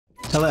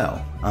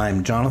Hello,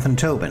 I'm Jonathan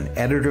Tobin,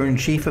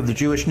 editor-in-chief of the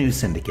Jewish News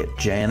Syndicate,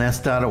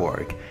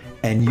 JNS.org,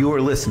 and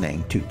you're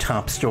listening to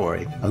Top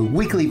Story, a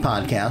weekly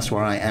podcast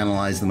where I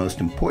analyze the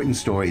most important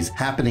stories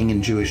happening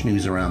in Jewish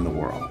news around the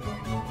world.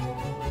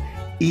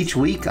 Each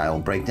week, I will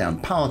break down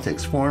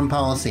politics, foreign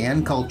policy,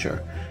 and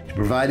culture to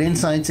provide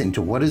insights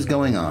into what is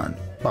going on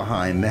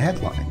behind the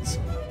headlines.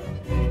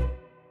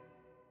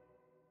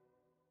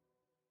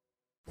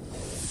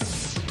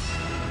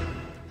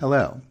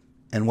 Hello,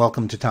 and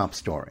welcome to Top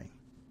Story.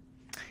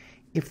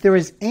 If there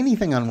is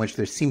anything on which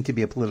there seemed to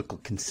be a political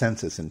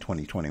consensus in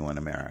 2021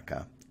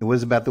 America, it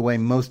was about the way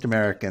most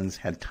Americans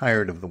had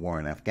tired of the war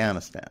in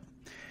Afghanistan.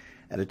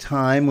 At a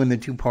time when the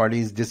two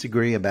parties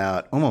disagree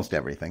about almost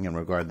everything and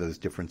regard those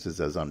differences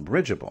as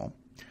unbridgeable,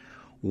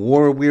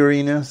 war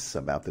weariness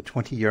about the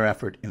 20-year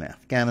effort in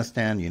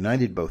Afghanistan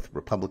united both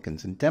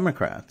Republicans and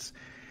Democrats,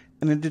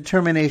 and a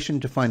determination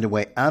to find a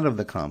way out of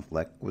the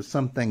conflict was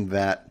something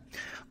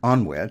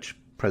on which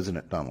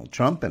President Donald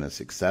Trump and his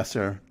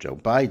successor, Joe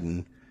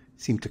Biden,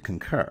 seem to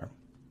concur.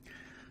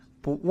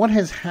 But what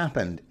has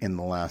happened in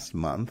the last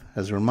month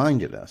has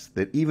reminded us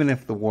that even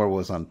if the war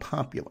was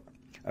unpopular,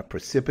 a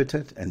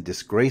precipitate and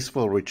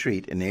disgraceful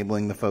retreat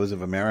enabling the foes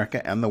of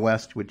America and the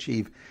West to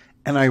achieve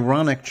an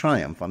ironic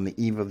triumph on the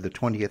eve of the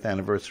 20th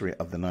anniversary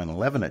of the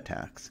 9/11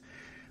 attacks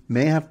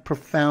may have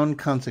profound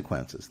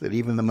consequences that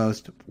even the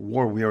most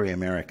war-weary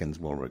Americans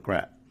will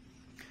regret.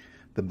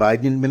 The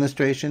Biden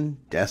administration,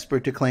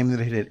 desperate to claim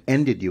that it had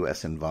ended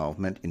U.S.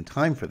 involvement in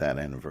time for that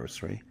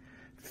anniversary,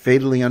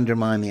 fatally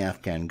undermined the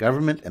Afghan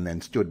government and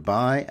then stood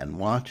by and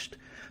watched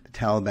the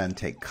Taliban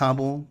take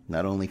Kabul,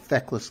 not only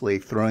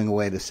fecklessly throwing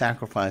away the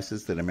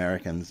sacrifices that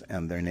Americans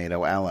and their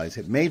NATO allies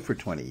had made for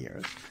 20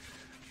 years,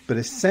 but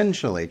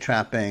essentially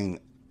trapping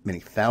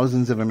many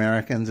thousands of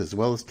Americans as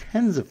well as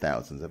tens of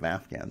thousands of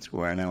Afghans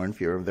who are now in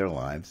fear of their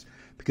lives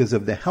because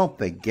of the help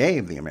they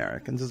gave the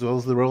Americans as well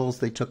as the roles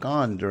they took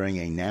on during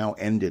a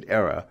now-ended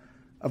era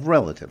of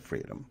relative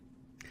freedom.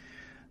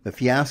 The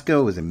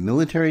fiasco was a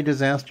military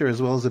disaster as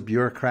well as a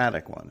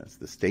bureaucratic one, as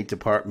the State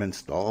Department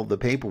stalled the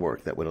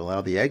paperwork that would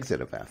allow the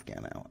exit of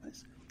Afghan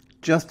allies.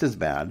 Just as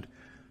bad,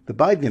 the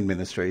Biden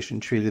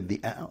administration treated the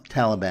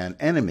Taliban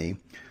enemy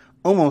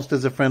almost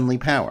as a friendly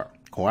power,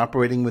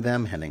 cooperating with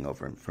them, handing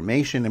over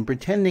information, and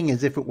pretending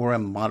as if it were a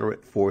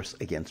moderate force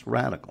against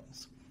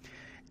radicals.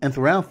 And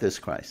throughout this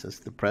crisis,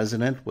 the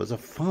president was a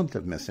font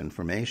of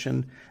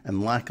misinformation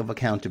and lack of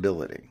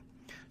accountability.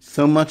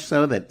 So much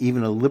so that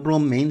even a liberal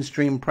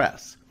mainstream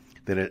press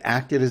that had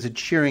acted as a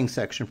cheering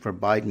section for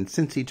Biden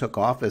since he took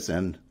office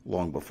and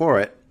long before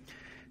it,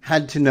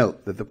 had to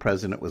note that the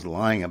president was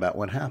lying about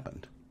what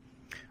happened.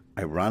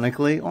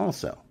 Ironically,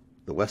 also,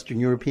 the Western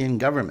European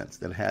governments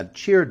that had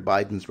cheered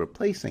Biden's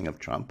replacing of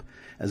Trump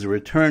as a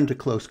return to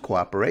close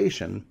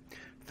cooperation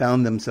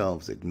found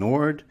themselves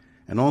ignored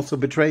and also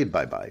betrayed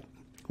by Biden,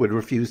 who had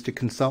refused to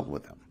consult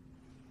with them.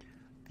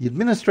 The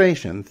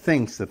administration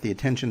thinks that the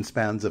attention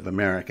spans of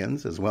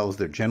Americans, as well as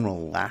their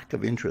general lack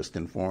of interest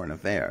in foreign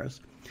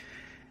affairs,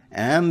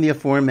 and the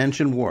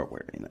aforementioned war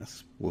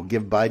weariness will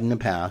give Biden a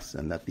pass,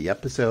 and that the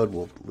episode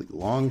will be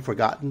long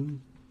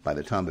forgotten by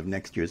the time of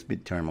next year's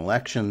midterm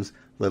elections,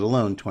 let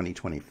alone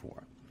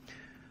 2024.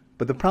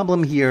 But the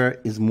problem here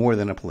is more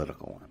than a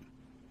political one.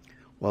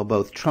 While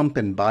both Trump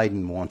and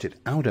Biden wanted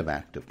out of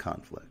active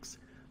conflicts,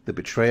 the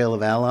betrayal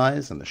of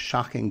allies and the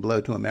shocking blow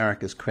to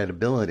America's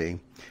credibility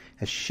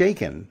has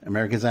shaken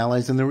America's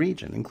allies in the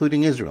region,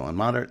 including Israel and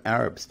moderate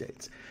Arab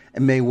states,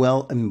 and may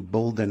well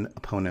embolden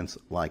opponents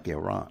like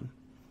Iran.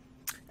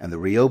 And the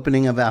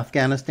reopening of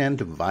Afghanistan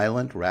to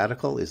violent,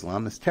 radical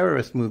Islamist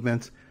terrorist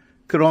movements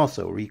could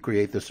also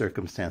recreate the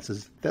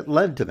circumstances that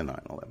led to the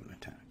 9/11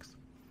 attacks.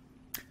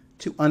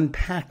 To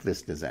unpack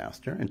this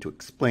disaster and to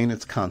explain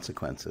its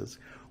consequences,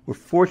 we're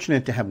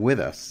fortunate to have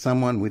with us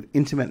someone with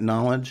intimate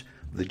knowledge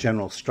of the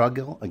general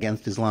struggle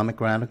against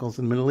Islamic radicals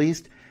in the Middle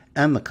East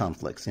and the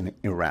conflicts in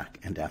Iraq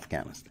and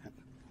Afghanistan.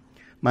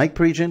 Mike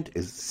Pregent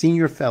is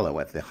Senior Fellow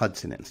at the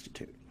Hudson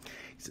Institute.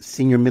 He's a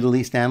senior Middle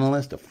East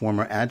analyst, a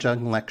former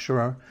adjunct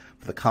lecturer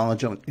for the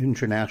College of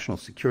International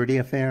Security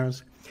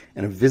Affairs,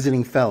 and a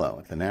visiting fellow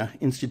at the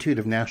Institute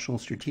of National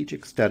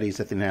Strategic Studies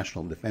at the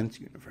National Defense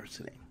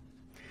University.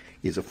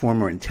 He is a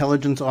former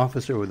intelligence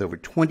officer with over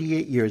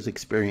 28 years'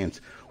 experience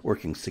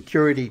working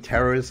security,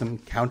 terrorism,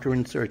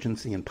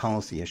 counterinsurgency, and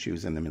policy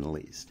issues in the Middle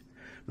East,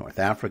 North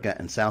Africa,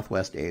 and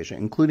Southwest Asia,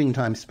 including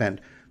time spent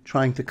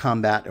trying to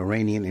combat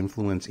Iranian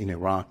influence in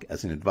Iraq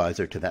as an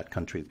advisor to that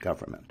country's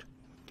government.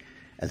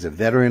 As a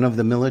veteran of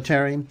the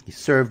military, he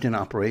served in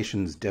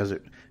Operations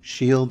Desert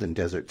Shield and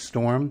Desert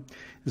Storm,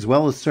 as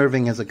well as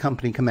serving as a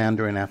company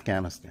commander in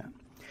Afghanistan,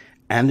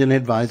 and an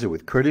advisor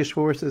with Kurdish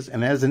forces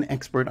and as an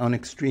expert on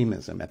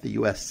extremism at the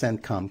U.S.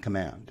 CENTCOM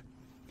Command.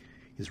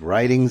 His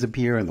writings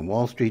appear in the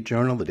Wall Street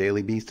Journal, the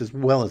Daily Beast, as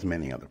well as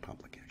many other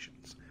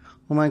publications.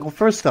 Well, Michael,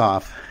 first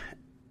off,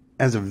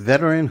 as a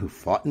veteran who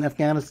fought in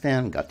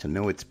Afghanistan, got to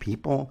know its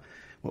people,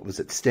 what was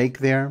at stake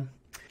there,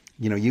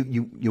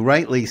 you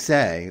rightly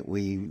say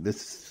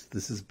this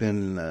has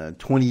been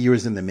 20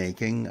 years in the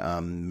making.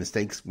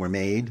 Mistakes were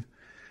made,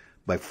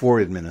 by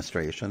 4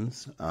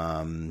 administrations,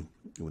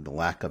 with the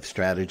lack of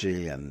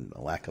strategy and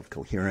a lack of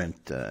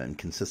coherent and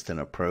consistent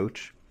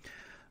approach.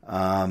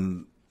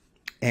 And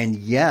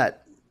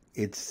yet,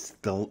 it's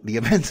the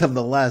events of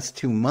the last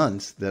 2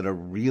 months that are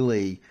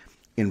really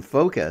in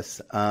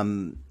focus.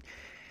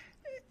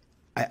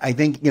 I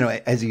think,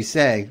 as you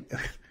say,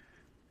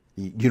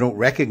 you don't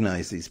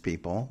recognize these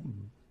people,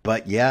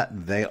 but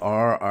yet they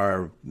are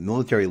our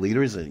military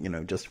leaders,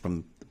 just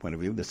from the point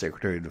of view of the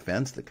Secretary of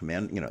Defense, the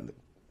the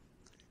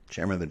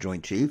chairman of the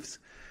Joint Chiefs,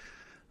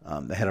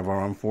 the head of our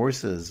armed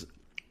forces.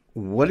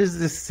 What does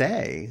this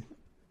say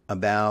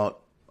about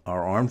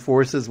our armed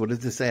forces? What does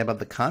this say about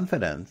the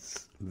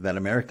confidence that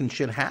Americans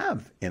should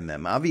have in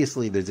them?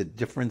 Obviously, there's a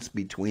difference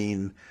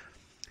between,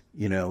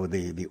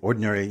 the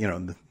ordinary,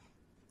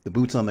 the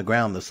boots on the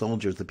ground, the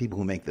soldiers, the people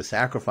who make the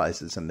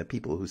sacrifices, and the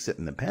people who sit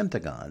in the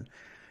Pentagon.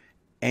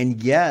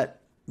 And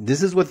yet,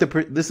 this is what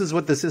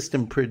the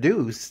system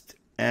produced,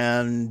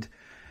 and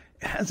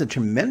it has a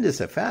tremendous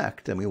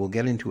effect. And we will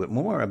get into it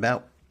more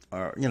about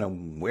our,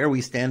 where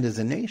we stand as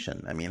a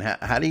nation. I mean,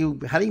 how do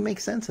you make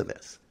sense of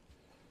this?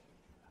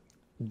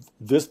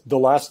 The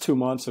last 2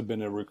 months have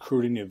been a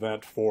recruiting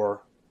event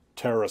for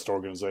terrorist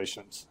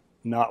organizations,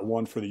 not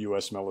one for the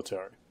U.S.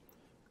 military.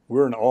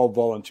 We're an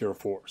all-volunteer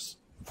force.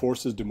 The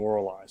force is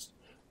demoralized.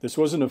 This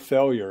wasn't a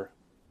failure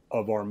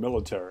of our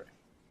military.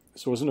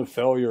 This wasn't a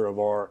failure of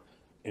our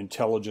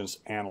intelligence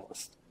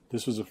analysts.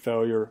 This was a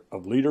failure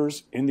of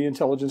leaders in the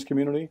intelligence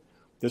community.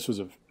 This was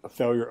a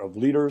failure of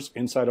leaders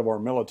inside of our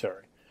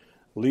military.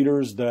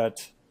 Leaders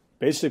that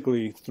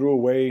basically threw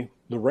away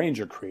the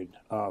Ranger Creed.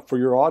 For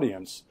your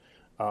audience,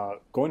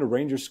 going to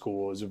Ranger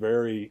School is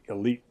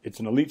it's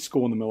an elite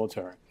school in the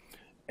military.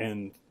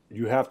 And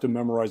you have to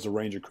memorize the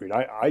Ranger Creed.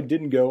 I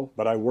didn't go,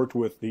 but I worked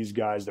with these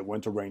guys that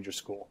went to Ranger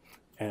School.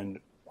 And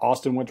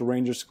Austin went to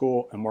Ranger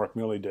School, and Mark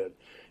Milley did.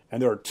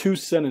 And there are 2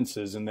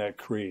 sentences in that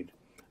creed.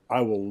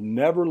 I will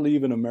never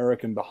leave an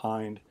American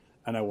behind,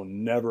 and I will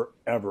never,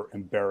 ever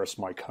embarrass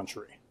my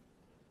country.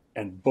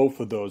 And both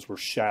of those were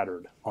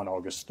shattered on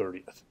August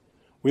 30th.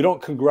 We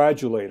don't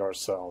congratulate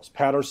ourselves,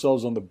 pat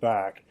ourselves on the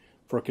back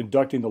for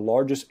conducting the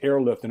largest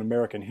airlift in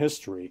American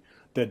history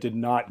that did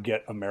not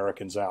get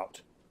Americans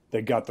out.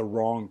 They got the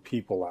wrong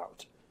people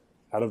out.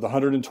 Out of the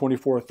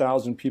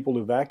 124,000 people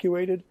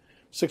evacuated,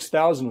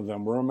 6,000 of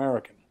them were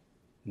American.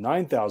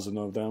 9,000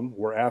 of them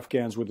were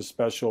Afghans with a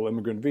special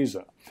immigrant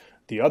visa.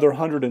 The other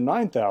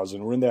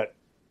 109,000 were in that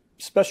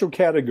special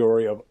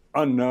category of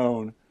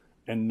unknown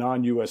and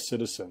non-U.S.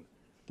 citizen.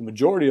 The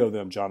majority of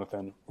them,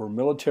 Jonathan, were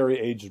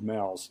military-aged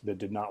males that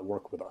did not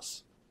work with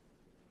us.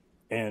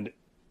 And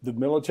the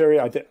military,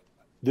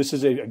 this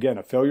is, again,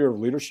 a failure of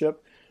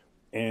leadership.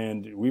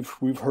 And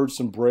we've heard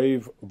some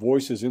brave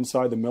voices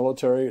inside the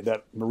military.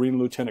 That Marine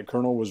Lieutenant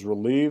Colonel was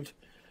relieved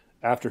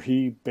after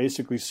he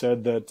basically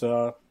said that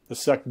the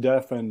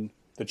SecDef and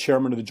the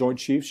chairman of the Joint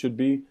Chiefs should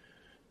be,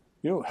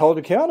 held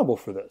accountable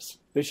for this.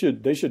 They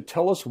should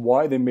tell us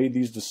why they made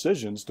these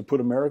decisions to put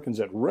Americans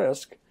at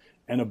risk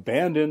and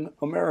abandon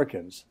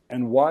Americans.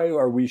 And why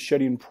are we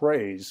shedding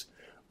praise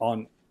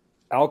on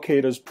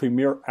Al-Qaeda's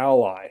premier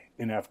ally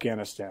in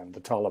Afghanistan,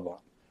 the Taliban?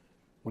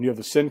 When you have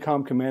the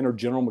CENTCOM commander,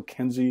 General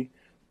McKenzie,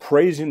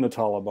 praising the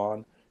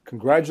Taliban,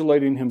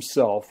 congratulating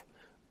himself,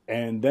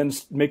 and then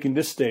making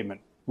this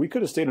statement, we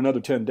could have stayed another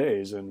 10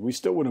 days and we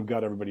still wouldn't have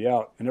got everybody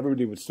out and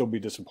everybody would still be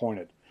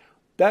disappointed.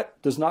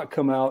 That does not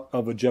come out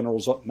of a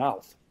general's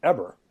mouth,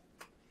 ever.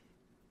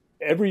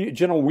 Every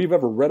general we've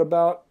ever read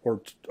about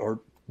or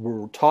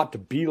were taught to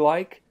be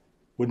like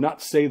would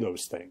not say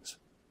those things.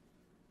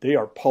 They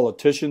are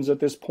politicians at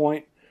this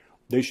point.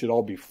 They should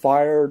all be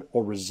fired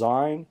or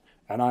resign.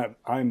 And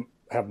I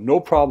have no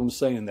problem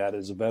saying that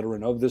as a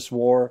veteran of this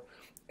war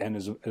and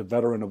as a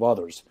veteran of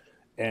others.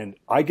 And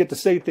I get to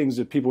say things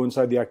that people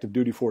inside the active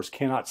duty force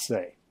cannot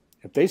say.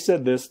 If they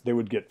said this, they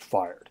would get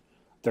fired.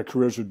 Their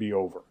careers would be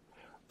over.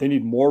 They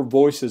need more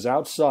voices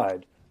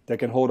outside that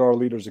can hold our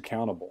leaders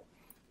accountable.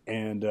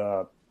 And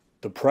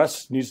the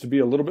press needs to be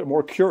a little bit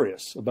more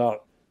curious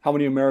about how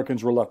many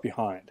Americans were left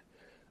behind,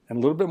 and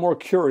a little bit more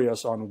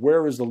curious on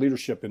where is the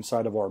leadership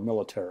inside of our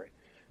military.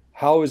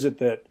 How is it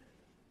that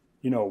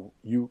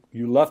you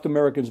left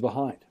Americans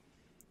behind?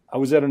 I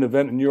was at an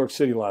event in New York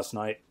City last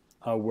night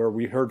where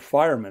we heard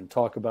firemen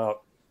talk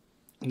about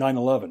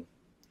 9/11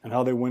 and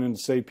how they went in to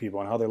save people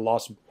and how they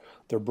lost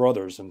their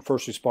brothers, and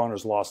first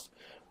responders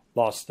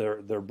lost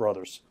their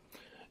brothers.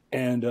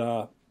 And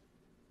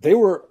they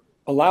were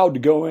allowed to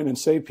go in and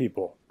save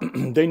people.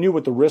 They knew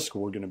what the risks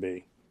were going to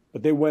be,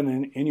 but they went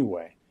in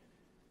anyway.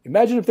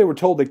 Imagine if they were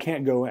told they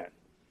can't go in,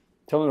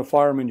 telling a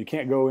fireman you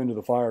can't go into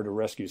the fire to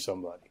rescue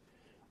somebody.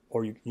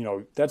 Or,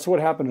 that's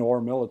what happened to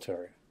our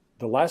military.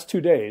 The last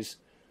 2 days,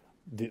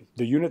 the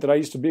unit that I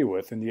used to be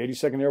with in the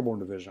 82nd Airborne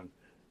Division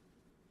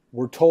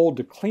were told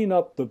to clean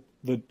up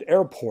the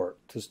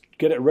airport to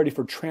get it ready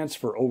for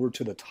transfer over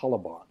to the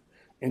Taliban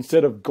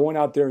instead of going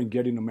out there and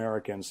getting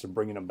Americans and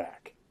bringing them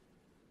back.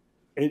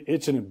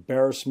 It's an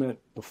embarrassment.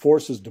 The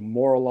force is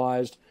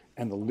demoralized,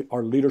 and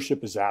our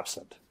leadership is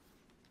absent.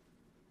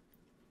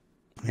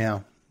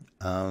 Yeah.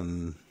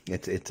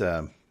 It's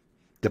a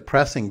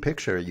depressing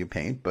picture you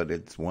paint, but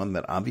it's one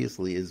that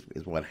obviously is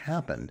what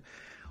happened.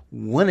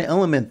 One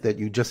element that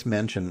you just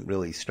mentioned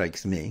really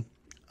strikes me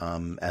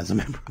as a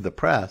member of the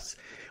press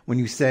when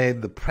you say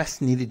the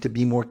press needed to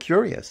be more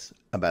curious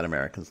about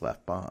Americans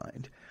left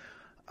behind.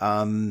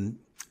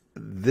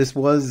 This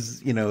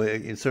was,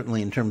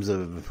 certainly in terms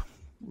of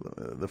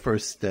the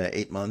first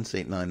 9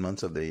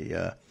 months of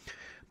the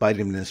Biden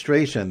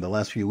administration, the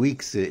last few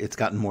weeks, it's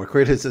gotten more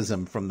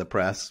criticism from the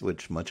press,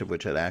 much of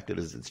which had acted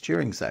as its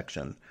cheering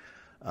section,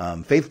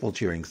 faithful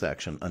cheering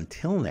section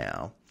until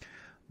now.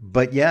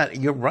 But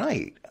yet, you're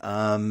right.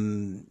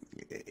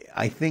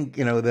 I think,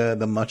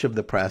 the much of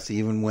the press,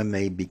 even when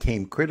they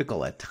became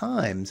critical at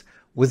times,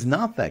 was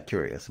not that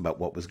curious about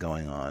what was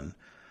going on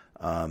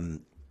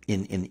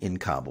in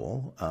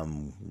Kabul,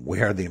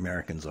 where the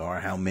Americans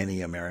are, how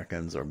many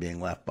Americans are being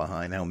left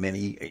behind, how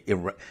many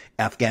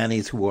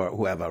Afghanis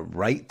who have a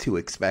right to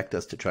expect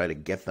us to try to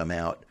get them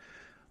out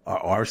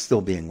are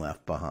still being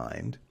left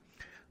behind.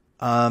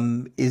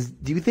 Do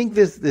you think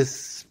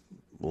this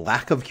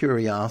lack of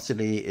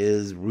curiosity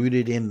is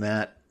rooted in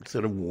that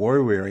sort of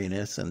war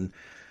weariness and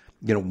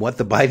what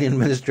the Biden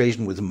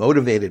administration was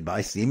motivated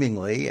by,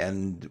 seemingly,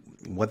 and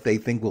what they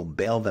think will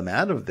bail them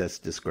out of this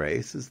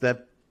disgrace is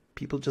that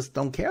people just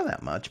don't care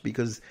that much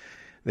because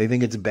they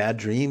think it's a bad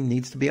dream,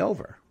 needs to be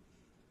over?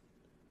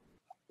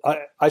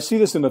 I see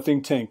this in the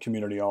think tank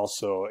community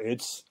also.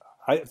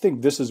 I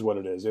think this is what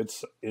it is.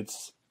 It's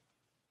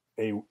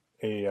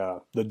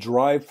the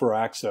drive for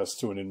access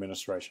to an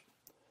administration.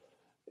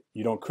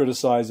 You don't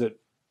criticize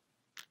it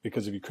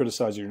because if you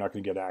criticize it, you're not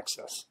going to get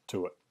access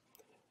to it.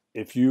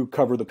 If you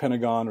cover the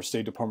Pentagon or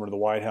State Department or the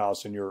White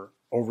House and you're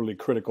overly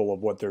critical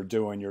of what they're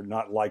doing, you're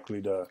not likely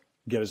to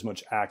get as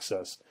much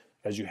access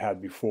as you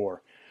had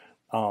before.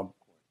 The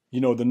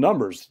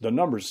numbers,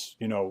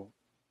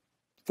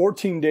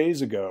 14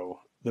 days ago,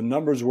 the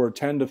numbers were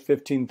 10 to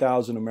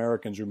 15,000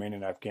 Americans remain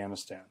in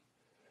Afghanistan.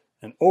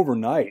 And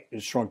overnight,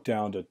 it shrunk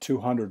down to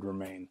 200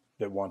 remain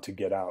that want to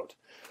get out.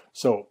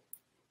 So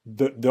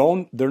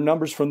their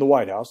numbers from the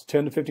White House,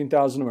 10 to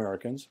 15,000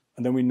 Americans,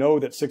 and then we know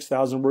that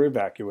 6,000 were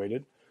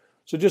evacuated.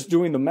 So just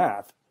doing the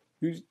math,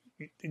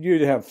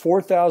 you'd have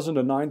 4,000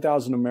 to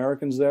 9,000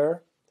 Americans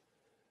there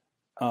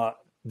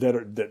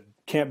that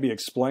can't be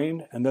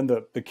explained. And then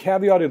the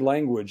caveated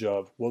language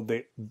of,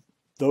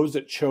 those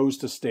that chose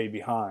to stay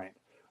behind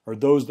or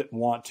those that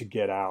want to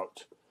get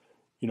out.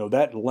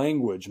 That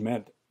language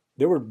meant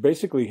they were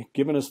basically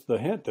giving us the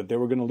hint that they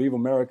were going to leave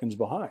Americans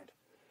behind.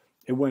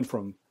 It went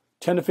from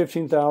 10 to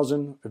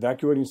 15,000,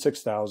 evacuating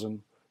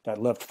 6,000.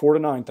 That left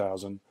 4,000 to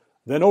 9,000.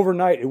 Then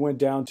overnight, it went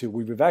down to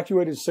we've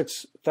evacuated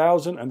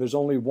 6,000 and there's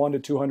only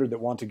 100 to 200 that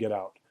want to get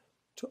out.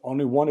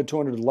 Only 100 to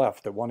 200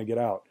 left that want to get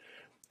out.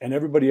 And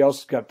everybody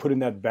else got put in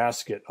that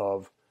basket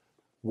of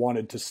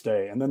wanted to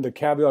stay. And then the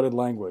caveated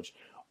language.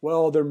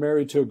 Well, they're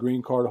married to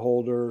green card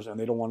holders and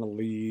they don't want to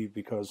leave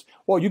because,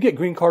 you get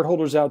green card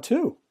holders out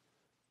too.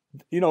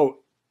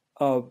 Legal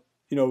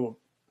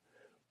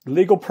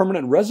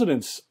permanent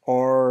residents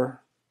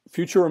are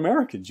future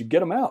Americans. You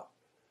get them out.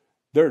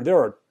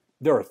 There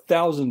are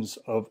thousands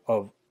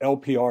of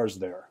LPRs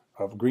there,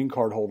 of green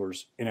card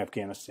holders in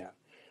Afghanistan.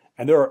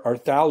 And there are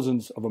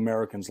thousands of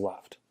Americans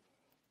left.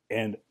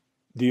 And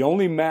the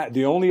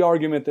only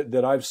argument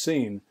that I've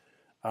seen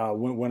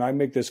when I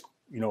make this,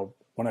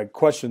 when I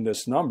question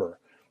this number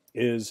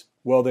is,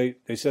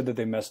 they said that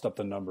they messed up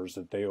the numbers,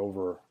 that they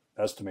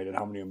overestimated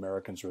how many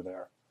Americans are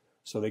there.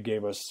 So they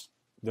gave us,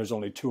 there's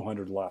only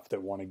 200 left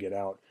that want to get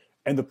out.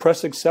 And the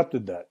press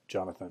accepted that,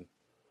 Jonathan.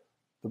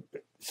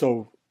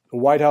 So the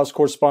White House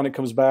correspondent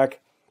comes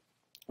back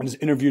and is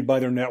interviewed by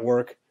their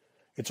network.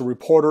 It's a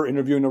reporter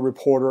interviewing a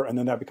reporter, and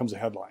then that becomes a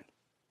headline.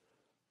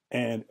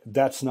 And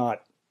that's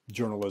not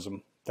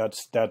journalism.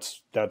 That's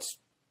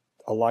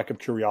a lack of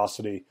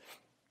curiosity.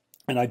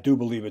 And I do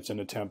believe it's an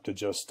attempt to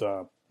just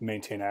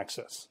maintain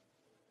access.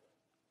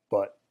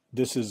 But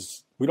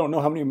we don't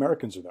know how many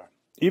Americans are there.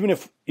 Even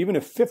if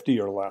 50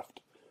 are left,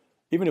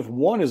 even if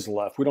one is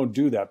left, we don't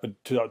do that. But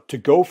to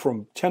go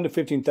from 10 to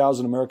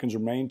 15,000 Americans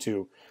remain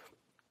to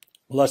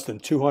less than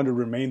 200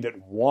 remain that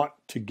want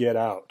to get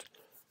out.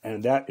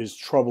 And that is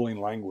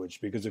troubling language,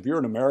 because if you're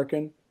an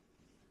American,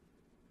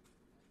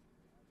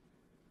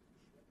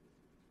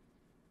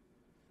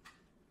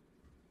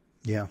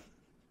 yeah,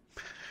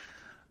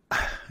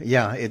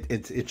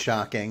 it's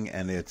shocking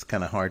and it's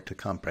kind of hard to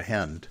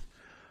comprehend.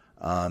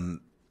 I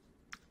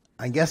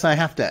guess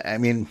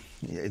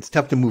it's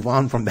tough to move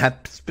on from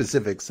that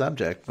specific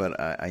subject, but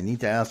I need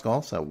to ask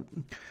also,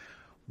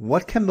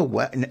 what can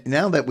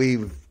now that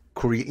we've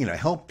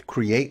helped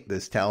create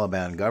this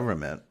Taliban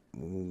government,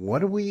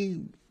 what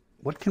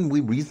can we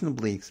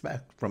reasonably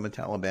expect from a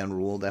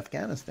Taliban-ruled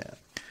Afghanistan?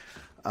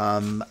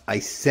 I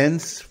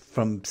sense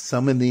from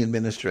some in the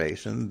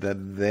administration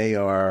that they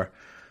are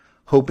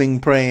hoping,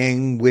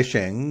 praying,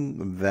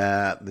 wishing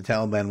that the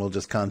Taliban will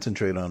just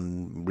concentrate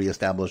on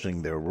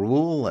reestablishing their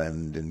rule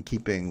and, in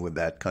keeping with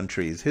that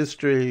country's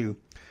history,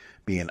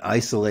 be an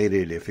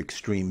isolated, if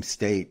extreme,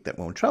 state that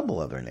won't trouble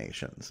other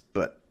nations.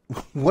 But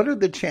what are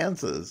the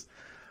chances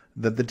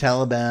that the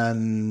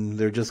Taliban,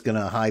 they're just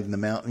going to hide in the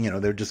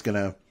mountain. They're just going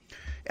to,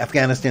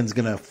 Afghanistan's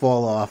going to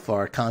fall off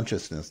our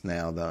consciousness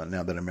now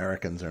that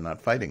Americans are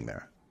not fighting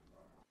there.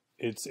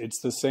 It's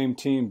the same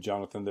team,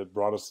 Jonathan, that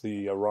brought us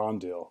the Iran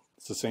deal.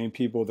 It's the same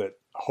people that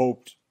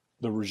hoped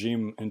the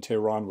regime in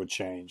Tehran would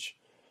change.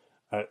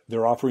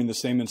 They're offering the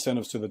same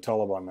incentives to the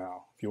Taliban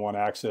now. If you want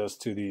access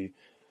to the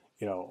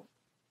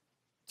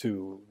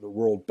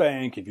World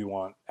Bank, if you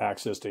want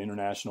access to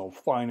international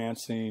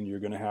financing, you're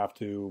going to have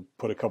to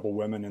put a couple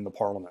women in the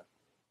parliament.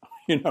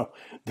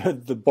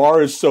 The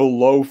bar is so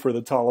low for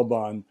the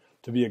Taliban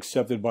to be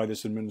accepted by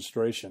this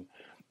administration.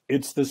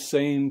 It's the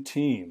same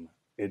team.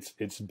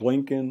 It's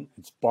Blinken,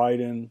 it's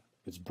Biden,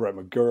 it's Brett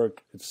McGurk,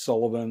 it's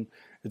Sullivan.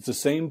 It's the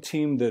same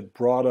team that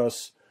brought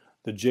us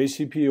the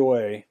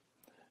JCPOA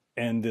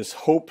and this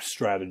hope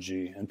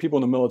strategy. And people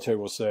in the military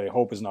will say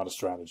hope is not a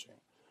strategy.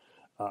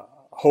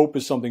 Hope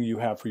is something you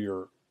have for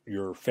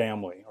your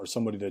family or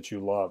somebody that you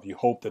love. You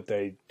hope that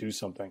they do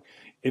something.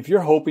 If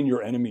you're hoping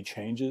your enemy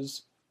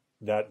changes,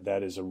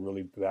 that is a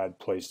really bad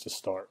place to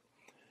start.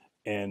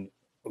 And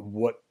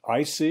what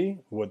I see,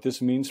 what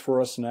this means for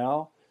us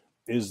now,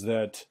 is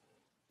that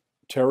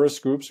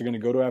terrorist groups are going to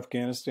go to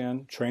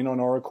Afghanistan, train on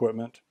our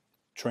equipment,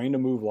 train to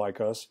move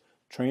like us,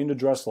 train to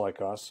dress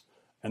like us,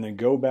 and then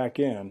go back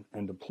in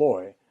and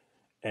deploy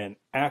and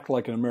act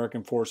like an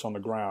American force on the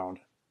ground.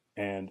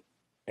 And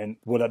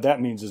what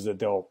that means is that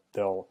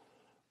they'll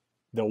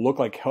look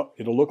like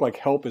it'll look like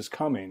help is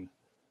coming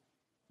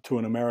to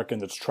an American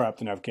that's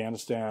trapped in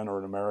Afghanistan or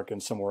an American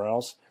somewhere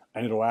else,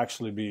 and it'll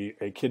actually be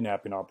a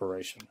kidnapping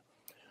operation.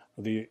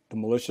 The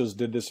militias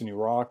did this in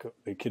Iraq.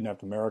 They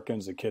kidnapped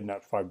Americans. They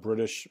kidnapped 5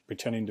 British,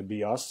 pretending to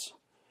be us.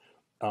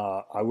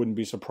 I wouldn't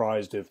be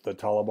surprised if the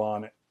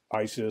Taliban,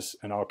 ISIS,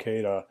 and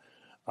Al-Qaeda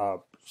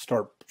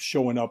start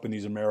showing up in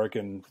these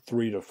American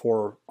 3 to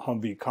 4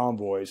 Humvee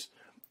convoys,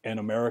 and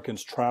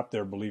Americans trapped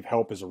there believe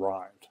help has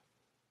arrived.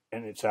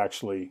 And it's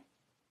actually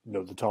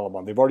the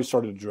Taliban. They've already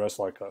started to dress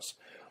like us.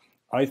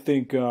 I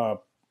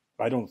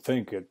don't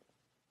think it.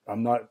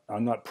 I'm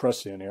not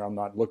prescient here. I'm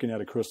not looking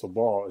at a crystal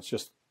ball. It's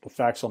just the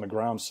facts on the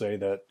ground say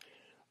that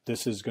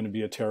this is going to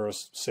be a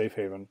terrorist safe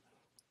haven,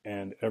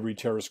 and every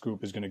terrorist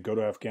group is going to go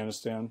to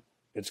Afghanistan.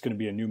 It's going to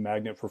be a new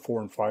magnet for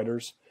foreign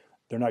fighters.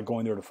 They're not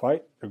going there to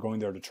fight. They're going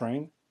there to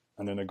train,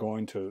 and then they're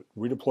going to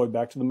redeploy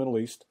back to the Middle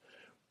East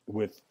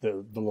with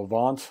the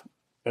Levant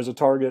as a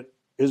target,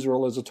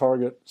 Israel as a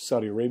target,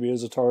 Saudi Arabia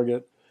as a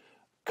target,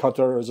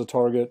 Qatar as a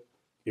target,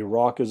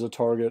 Iraq as a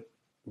target.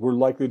 We're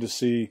likely to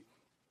see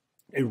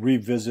a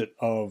revisit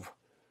of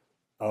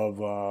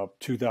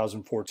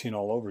 2014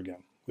 all over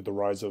again with the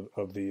rise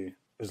of the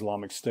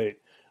Islamic State,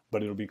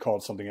 but it'll be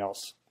called something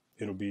else.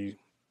 It'll be,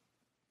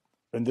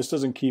 and this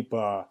doesn't keep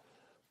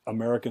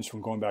Americans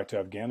from going back to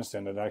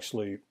Afghanistan. It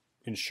actually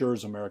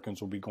ensures Americans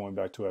will be going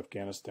back to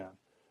Afghanistan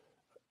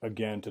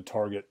again to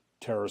target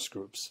terrorist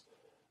groups.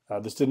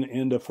 This didn't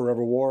end a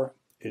forever war.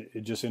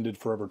 It just ended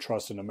forever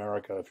trust in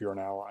America if you're an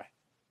ally.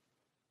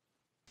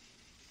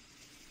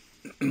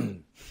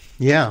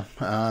 Yeah.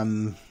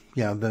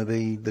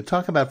 The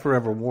talk about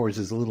forever wars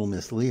is a little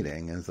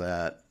misleading. Is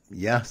that,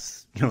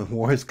 yes,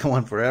 wars go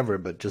on forever,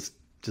 but just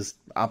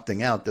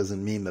opting out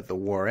doesn't mean that the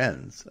war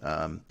ends.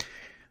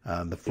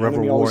 The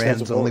forever war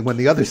ends only when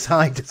the other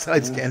side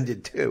decides to end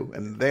it too,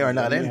 and they are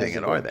not ending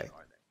it, are they?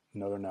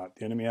 No, they're not.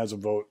 The enemy has a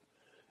vote,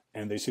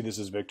 and they see this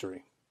as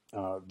victory.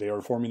 They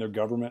are forming their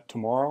government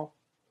tomorrow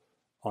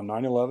on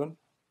 9/11.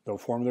 They'll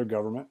form their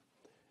government,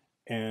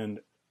 and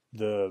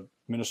the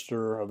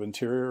Minister of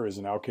Interior is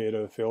an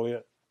Al-Qaeda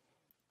affiliate.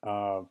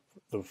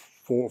 The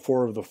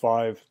four of the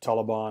 5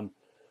 Taliban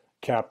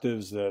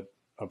captives that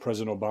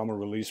President Obama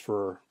released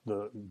for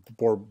the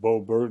Bo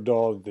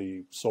Bergdahl,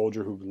 the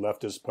soldier who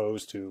left his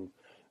post, who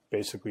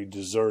basically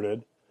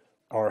deserted,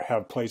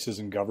 have places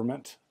in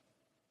government,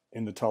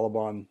 in the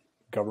Taliban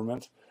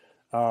government.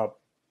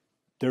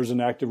 There's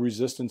an active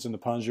resistance in the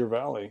Panjshir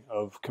Valley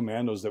of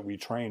commandos that we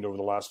trained over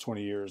the last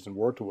 20 years and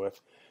worked with.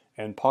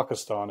 And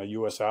Pakistan, a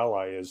U.S.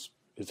 ally, is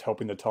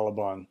helping the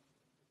Taliban,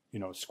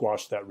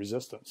 squash that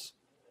resistance.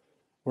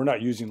 We're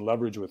not using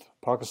leverage with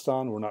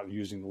Pakistan. We're not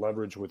using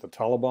leverage with the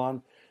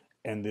Taliban.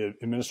 And the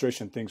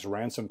administration thinks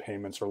ransom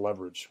payments are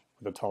leverage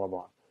with the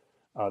Taliban.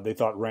 They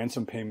thought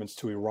ransom payments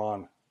to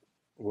Iran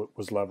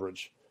was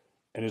leverage.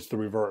 And it's the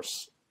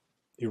reverse.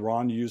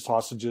 Iran used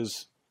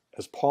hostages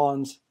as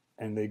pawns,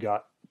 and they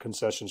got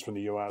concessions from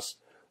the U.S.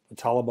 The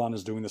Taliban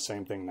is doing the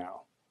same thing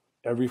now.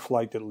 Every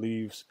flight that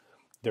leaves,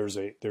 there's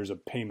a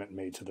payment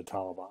made to the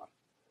Taliban.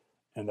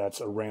 And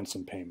that's a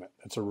ransom payment.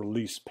 That's a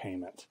release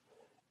payment.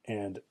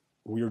 And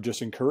we are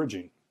just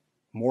encouraging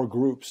more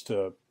groups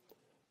to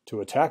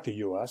attack the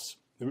U.S.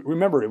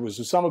 Remember, it was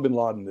Osama bin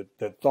Laden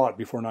that thought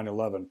before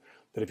 9/11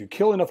 that if you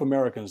kill enough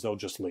Americans, they'll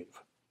just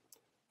leave.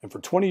 And for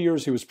 20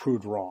 years, he was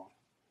proved wrong.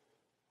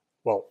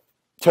 Well,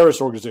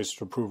 terrorist organizations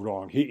were proved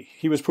wrong.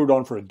 He was proved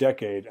wrong for a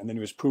decade, and then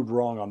he was proved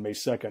wrong on May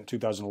 2nd,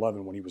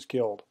 2011, when he was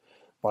killed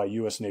by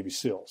U.S. Navy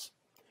SEALs.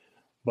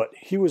 But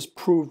he was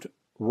proved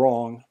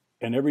wrong,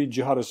 and every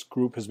jihadist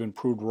group has been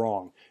proved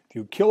wrong. If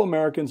you kill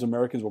Americans,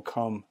 Americans will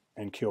come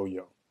and kill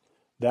you.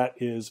 That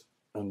is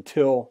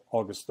until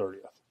August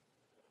 30th.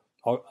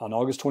 On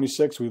August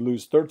 26th, we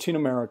lose 13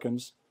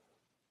 Americans,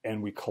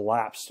 and we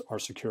collapsed our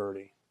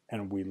security,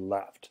 and we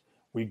left.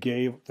 We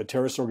gave the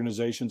terrorist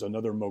organizations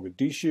another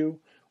Mogadishu.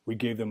 We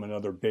gave them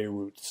another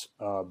Beirut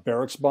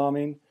barracks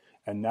bombing.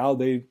 And now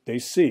they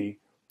see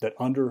that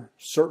under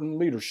certain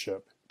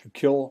leadership, if you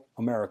kill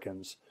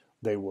Americans,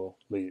 they will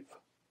leave.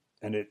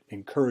 And it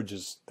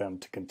encourages them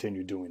to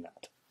continue doing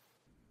that.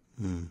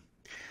 Mm.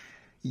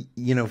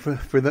 You know,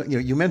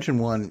 you mentioned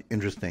one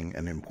interesting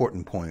and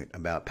important point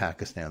about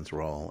Pakistan's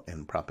role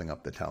in propping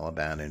up the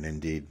Taliban and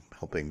indeed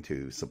helping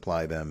to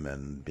supply them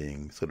and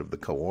being sort of the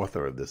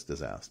co-author of this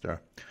disaster.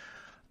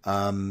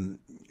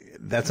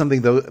 That's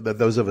something that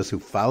those of us who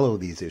follow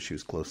these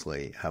issues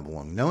closely have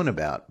long known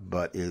about,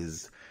 but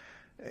is,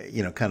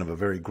 kind of a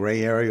very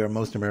gray area, or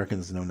most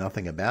Americans know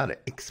nothing about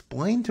it.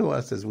 Explain to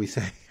us, as we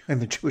say in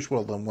the Jewish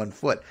world on one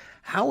foot,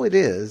 how it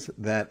is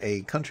that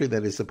a country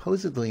that is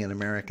supposedly an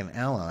American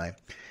ally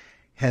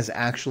has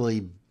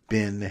actually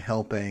been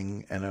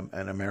helping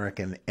an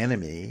American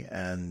enemy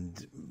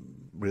and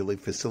really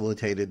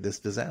facilitated this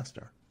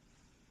disaster.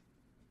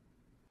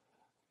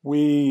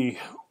 We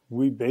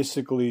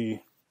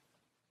basically,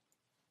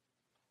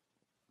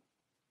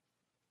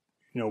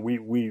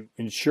 we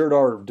ensured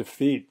our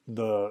defeat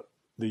the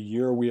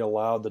year we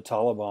allowed the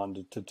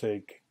Taliban to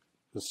take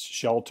the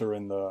shelter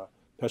in the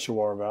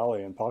Peshawar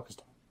Valley in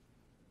Pakistan.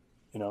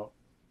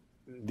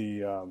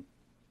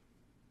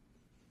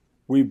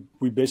 We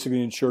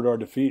basically ensured our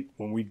defeat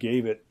when we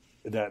gave it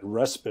that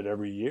respite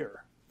every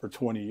year for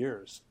 20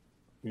 years.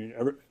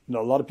 A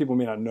lot of people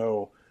may not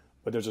know,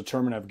 but there's a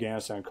term in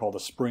Afghanistan called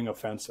the Spring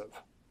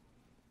Offensive.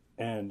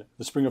 And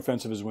the Spring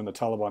Offensive is when the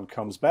Taliban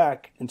comes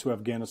back into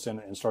Afghanistan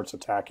and starts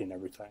attacking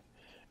everything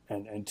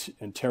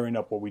and tearing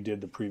up what we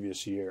did the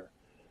previous year.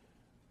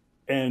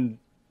 And,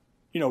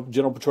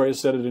 General Petraeus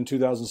said it in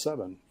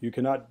 2007. You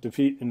cannot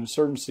defeat an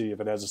insurgency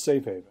if it has a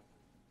safe haven.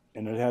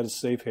 And it had a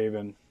safe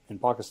haven in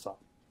Pakistan.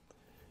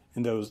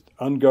 In those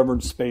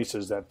ungoverned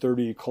spaces, that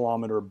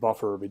 30-kilometer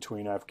buffer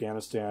between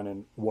Afghanistan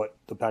and what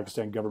the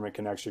Pakistan government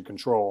can actually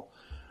control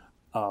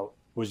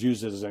was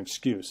used as an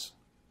excuse.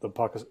 The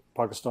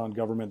Pakistan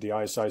government, the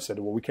ISI, said,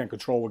 well, we can't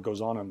control what goes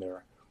on in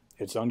there.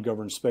 It's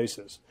ungoverned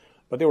spaces.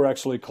 But they were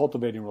actually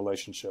cultivating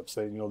relationships.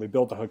 They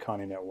built the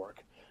Haqqani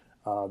network.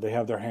 They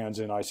have their hands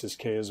in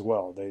ISIS-K as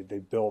well. They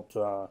built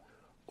the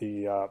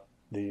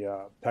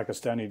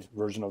Pakistani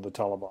version of the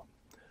Taliban.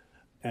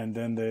 And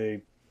then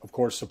they, of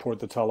course, support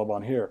the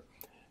Taliban here.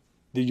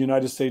 The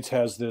United States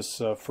has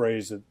this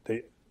phrase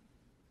that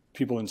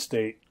people in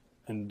state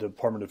and the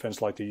Department of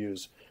Defense like to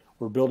use.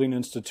 We're building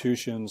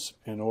institutions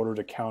in order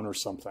to counter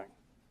something.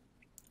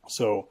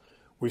 So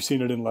we've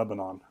seen it in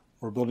Lebanon.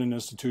 We're building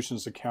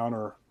institutions to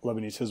counter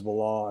Lebanese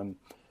Hezbollah, and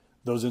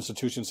those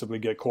institutions simply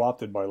get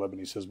co-opted by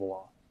Lebanese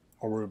Hezbollah.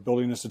 Or we're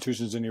building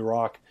institutions in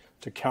Iraq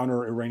to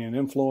counter Iranian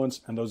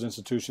influence, and those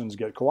institutions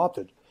get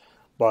co-opted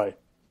by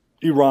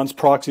Iran's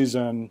proxies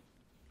and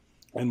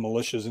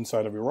militias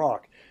inside of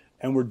Iraq.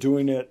 And we're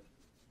doing it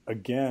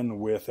again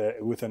with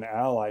an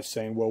ally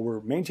saying, well,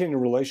 we're maintaining a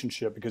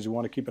relationship because we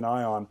want to keep an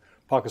eye on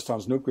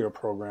Pakistan's nuclear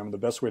program. The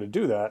best way to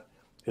do that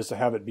is to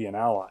have it be an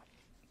ally.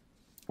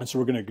 And so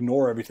we're going to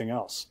ignore everything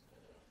else.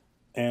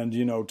 And,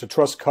 to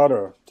trust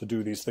Qatar to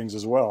do these things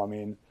as well. I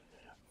mean,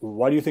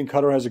 why do you think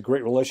Qatar has a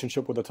great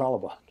relationship with the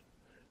Taliban?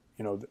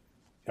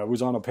 I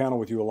was on a panel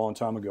with you a long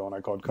time ago, and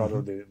I called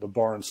Qatar the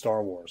bar in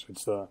Star Wars.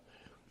 It's the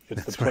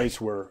place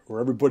where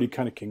everybody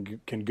kind of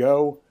can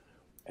go,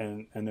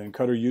 and then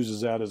Qatar uses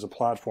that as a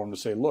platform to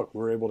say, look,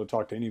 we're able to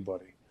talk to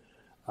anybody.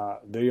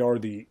 They are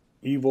the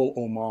evil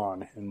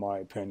Oman, in my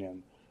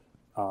opinion.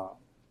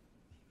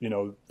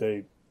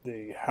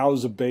 They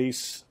house a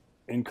base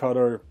in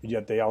Qatar,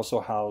 yet they also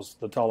house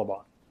the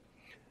Taliban.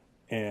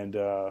 And,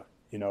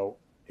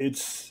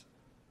 it's,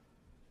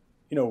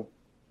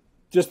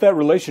 just that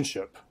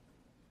relationship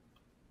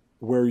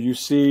where you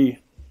see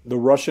the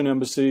Russian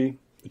embassy,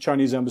 the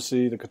Chinese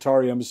embassy, the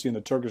Qatari embassy, and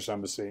the Turkish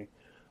embassy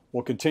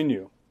will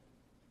continue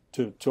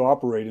to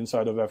operate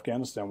inside of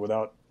Afghanistan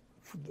without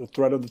the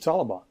threat of the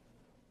Taliban.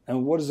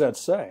 And what does that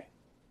say?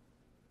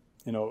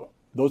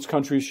 Those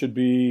countries should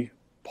be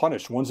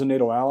punished. One's a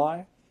NATO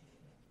ally.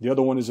 The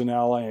other one is an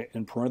ally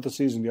in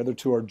parentheses, and the other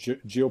two are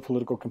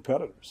geopolitical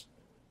competitors.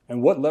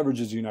 And what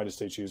leverage is the United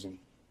States using?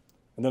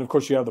 And then, of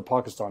course, you have the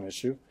Pakistan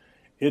issue.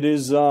 It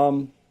is,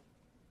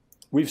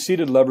 we've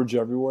ceded leverage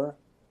everywhere.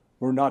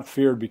 We're not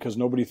feared because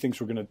nobody thinks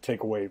we're going to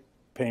take away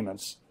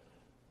payments.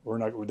 We're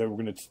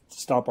going to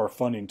stop our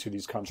funding to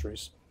these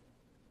countries,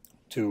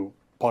 to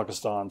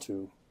Pakistan,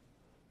 to,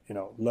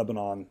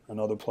 Lebanon and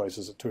other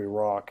places, to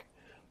Iraq.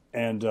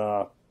 And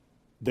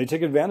they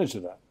take advantage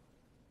of that.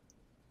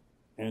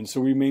 And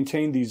so we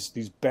maintain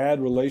these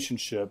bad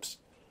relationships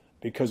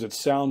because it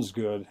sounds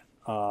good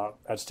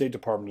at State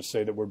Department to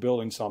say that we're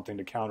building something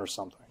to counter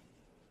something.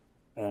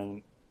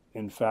 And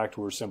in fact,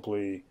 we're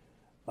simply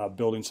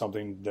building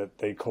something that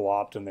they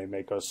co-opt and they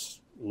make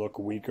us look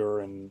weaker,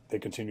 and they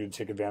continue to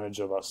take advantage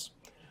of us.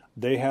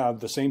 They have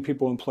the same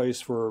people in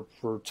place for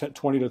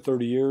 20 to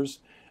 30 years.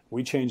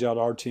 We change out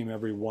our team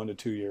every 1 to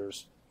 2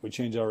 years. We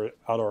change out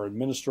our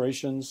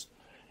administrations,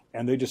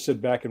 and they just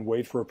sit back and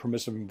wait for a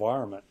permissive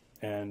environment.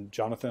 And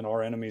Jonathan,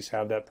 our enemies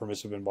have that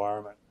permissive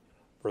environment.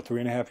 For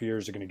 3.5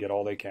 years, they're going to get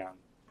all they can.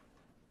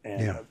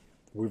 And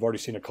we've already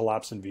seen a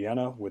collapse in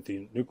Vienna with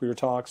the nuclear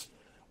talks.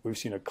 We've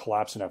seen a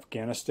collapse in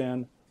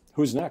Afghanistan.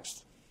 Who's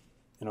next?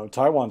 You know,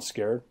 Taiwan's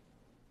scared.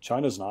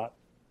 China's not.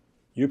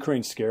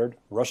 Ukraine's scared.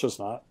 Russia's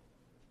not.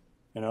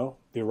 You know,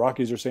 the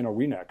Iraqis are saying, are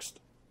we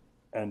next?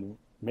 And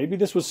maybe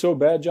this was so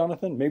bad,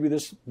 Jonathan. Maybe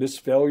this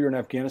failure in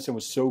Afghanistan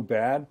was so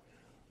bad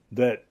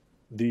that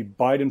the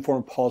Biden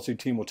foreign policy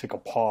team will take a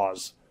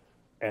pause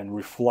and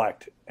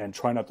reflect and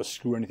try not to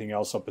screw anything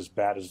else up as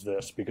bad as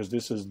this, because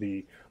this is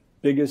the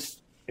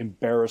biggest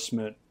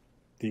embarrassment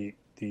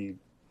in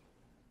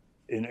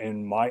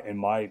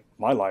my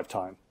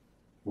lifetime.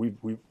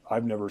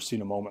 I've never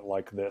seen a moment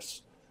like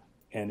this,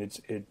 and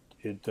it's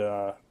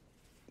an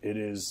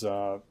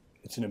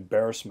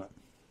embarrassment,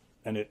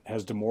 and it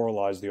has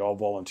demoralized the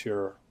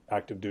all-volunteer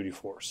active duty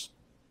force.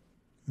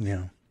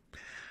 Yeah.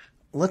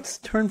 Let's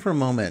turn for a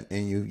moment,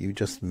 and you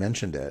just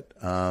mentioned it,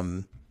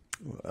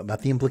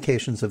 about the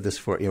implications of this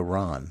for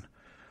Iran.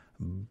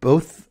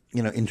 Both,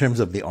 you know, in terms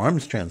of the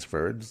arms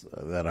transfers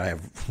that I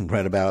have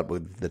read about,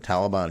 with the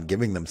Taliban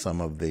giving them some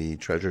of the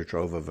treasure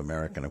trove of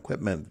American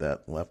equipment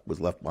that was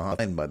left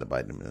behind by the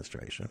Biden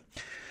administration,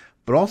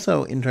 but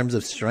also in terms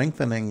of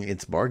strengthening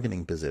its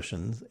bargaining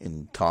positions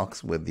in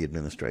talks with the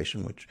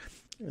administration, which,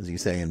 as you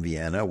say, in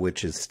Vienna,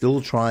 which is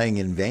still trying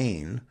in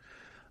vain,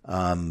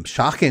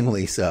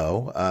 shockingly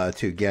so,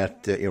 to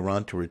get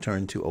Iran to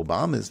return to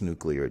Obama's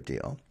nuclear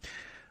deal.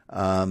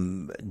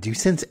 Do you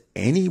sense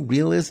any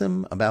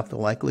realism about the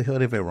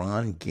likelihood of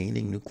Iran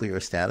gaining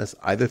nuclear status,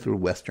 either through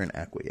Western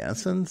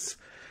acquiescence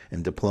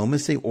and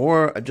diplomacy,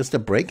 or just a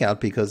breakout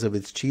because of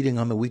its cheating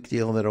on the weak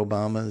deal that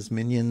Obama's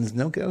minions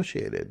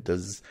negotiated?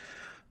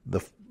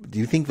 Do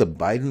you think the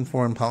Biden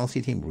foreign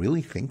policy team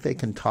really think they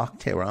can talk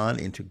Tehran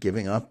into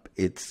giving up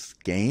its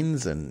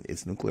gains and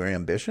its nuclear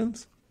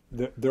ambitions?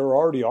 They're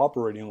already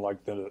operating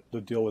like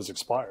the deal is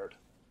expired.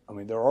 I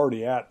mean, they're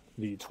already at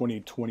the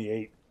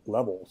 2028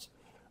 levels.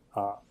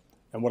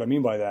 And what I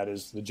mean by that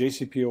is the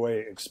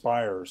JCPOA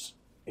expires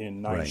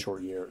in 9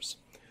 short years.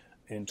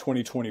 In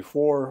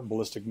 2024,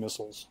 ballistic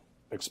missiles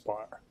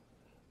expire.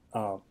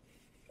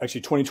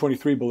 Actually,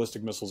 2023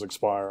 ballistic missiles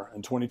expire.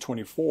 In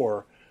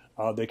 2024,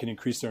 they can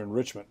increase their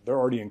enrichment. They're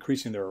already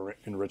increasing their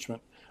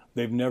enrichment.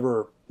 They've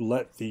never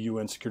let the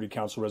UN Security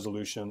Council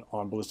resolution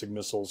on ballistic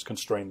missiles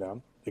constrain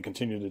them. They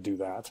continue to do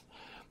that.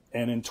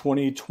 And in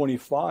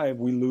 2025,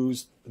 we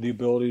lose the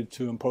ability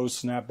to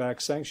impose snapback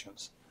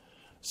sanctions.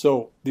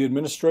 So the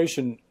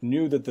administration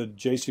knew that the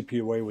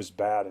JCPOA was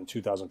bad in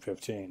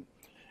 2015.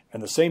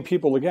 And the same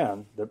people,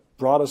 again, that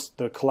brought us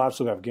the collapse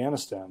of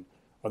Afghanistan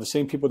are the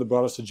same people that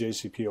brought us to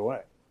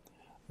JCPOA.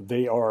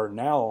 They are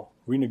now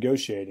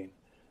renegotiating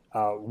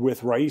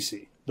with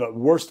Raisi, the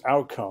worst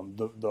outcome,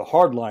 the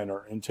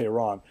hardliner in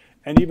Tehran,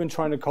 and even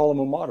trying to call him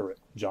a moderate,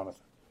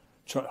 Jonathan,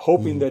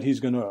 hoping that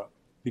he's going to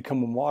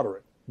become a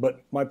moderate.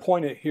 But my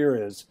point here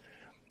is,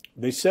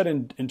 they said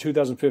in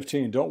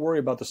 2015, don't worry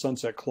about the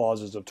sunset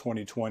clauses of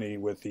 2020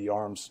 with the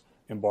arms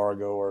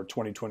embargo or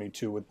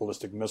 2022 with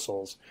ballistic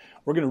missiles.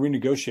 We're going to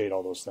renegotiate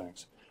all those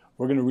things.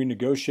 We're going to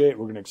renegotiate.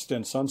 We're going to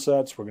extend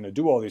sunsets. We're going to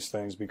do all these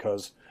things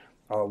because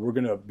we're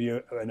going to be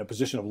in a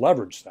position of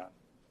leverage then.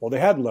 Well,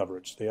 they had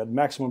leverage. They had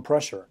maximum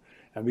pressure.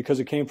 And because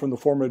it came from the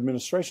former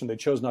administration, they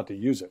chose not to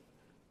use it.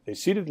 They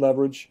ceded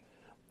leverage.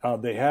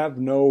 They have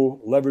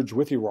no leverage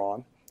with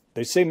Iran.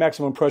 They say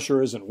maximum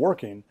pressure isn't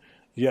working.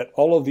 Yet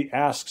all of the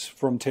asks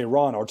from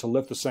Tehran are to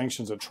lift the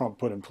sanctions that Trump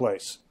put in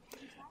place,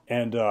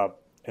 and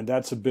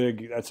that's a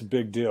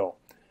big deal.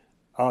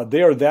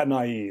 They are that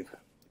naive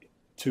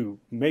to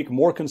make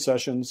more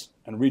concessions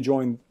and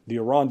rejoin the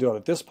Iran deal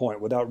at this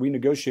point without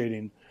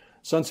renegotiating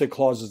sunset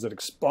clauses that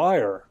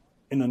expire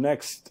in the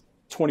next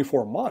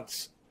 24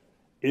 months.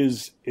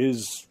 Is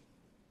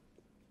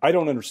I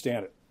don't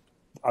understand it.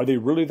 Are they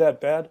really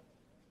that bad?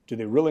 Do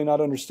they really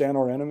not understand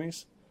our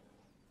enemies?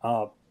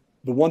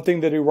 The one thing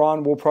that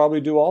Iran will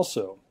probably do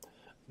also,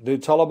 the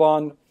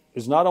Taliban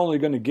is not only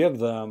going to give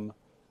them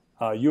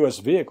U.S.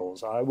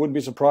 vehicles. I wouldn't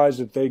be surprised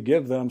if they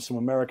give them some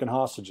American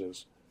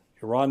hostages.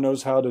 Iran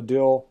knows how to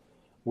deal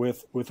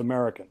with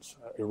Americans.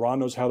 Iran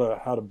knows how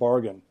to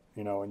bargain,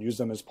 and use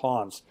them as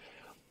pawns.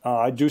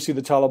 I do see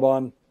the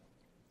Taliban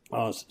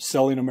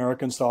selling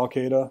Americans to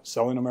Al-Qaeda,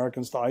 selling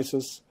Americans to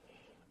ISIS,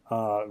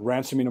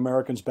 ransoming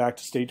Americans back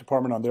to State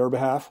Department on their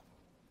behalf,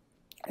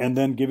 and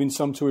then giving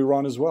some to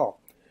Iran as well.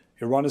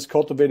 Iran has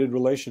cultivated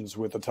relations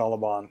with the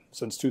Taliban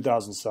since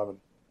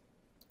 2007,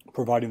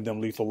 providing them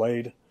lethal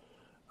aid,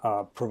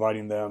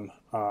 providing them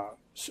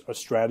a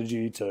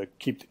strategy to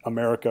keep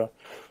America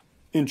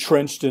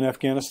entrenched in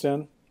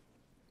Afghanistan,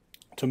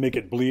 to make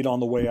it bleed on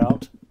the way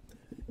out.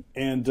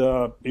 And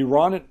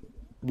Iran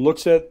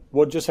looks at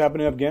what just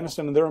happened in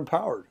Afghanistan, and they're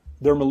empowered.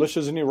 Their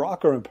militias in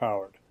Iraq are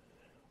empowered.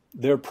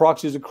 Their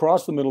proxies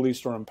across the Middle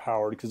East are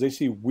empowered because they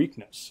see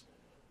weakness.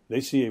 They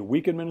see a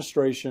weak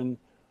administration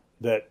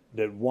that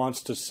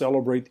wants to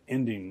celebrate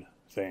ending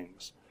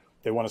things.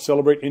 They want to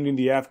celebrate ending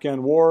the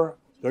Afghan war.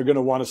 They're going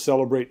to want to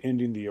celebrate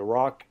ending the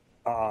Iraq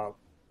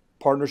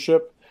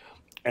partnership.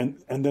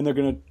 And then they're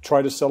going to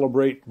try to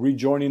celebrate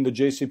rejoining the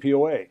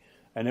JCPOA.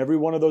 And every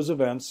one of those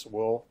events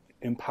will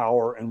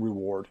empower and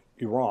reward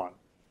Iran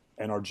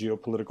and our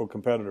geopolitical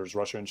competitors,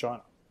 Russia and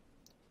China.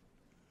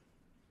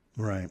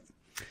 Right.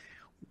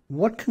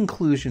 What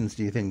conclusions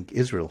do you think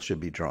Israel should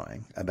be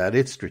drawing about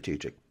its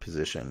strategic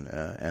position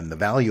and the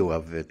value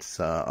of its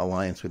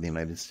alliance with the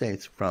United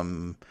States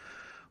from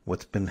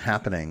what's been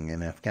happening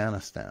in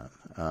Afghanistan?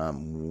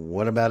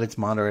 What about its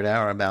moderate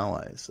Arab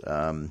allies?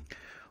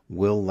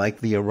 Will,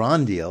 like the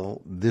Iran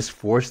deal, this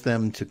force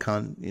them to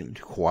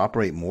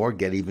cooperate more,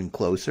 get even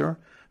closer?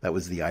 That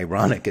was the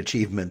ironic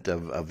achievement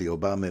of the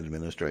Obama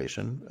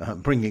administration,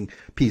 bringing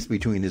peace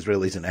between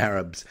Israelis and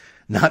Arabs,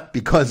 not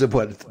because of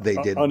what they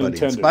did,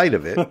 but in spite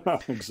of it.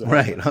 Exactly.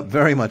 Right,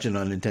 very much an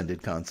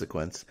unintended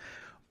consequence.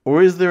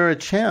 Or is there a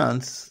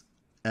chance,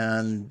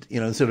 and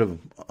sort of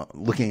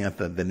looking at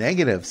the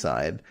negative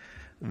side,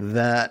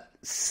 that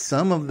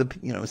some of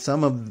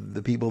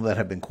the people that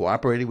have been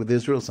cooperating with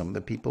Israel, some of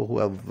the people who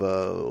have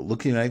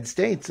looked at the United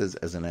States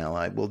as an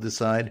ally, will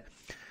decide,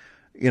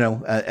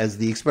 as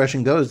the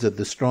expression goes, that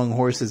the strong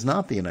horse is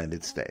not the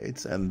United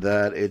States, and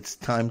that it's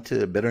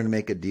better to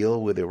make a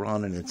deal with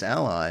Iran and its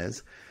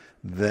allies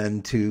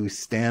than to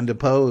stand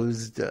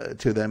opposed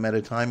to them at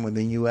a time when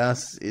the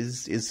U.S.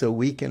 is so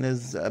weak and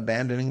is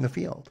abandoning the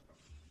field.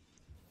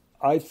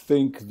 I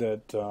think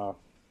that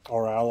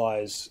our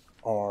allies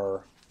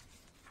are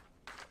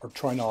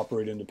trying to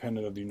operate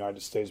independent of the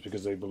United States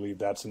because they believe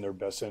that's in their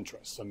best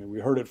interests. I mean, we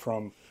heard it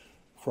from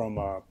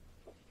UK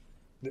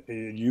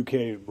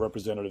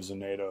representatives in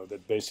NATO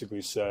that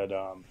basically said,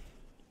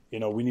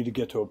 we need to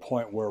get to a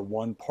point where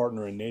one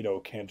partner in NATO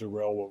can't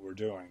derail what we're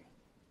doing.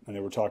 And they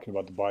were talking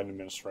about the Biden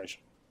administration.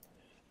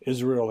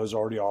 Israel is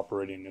already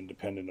operating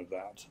independent of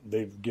that.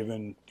 They've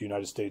given the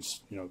United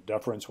States,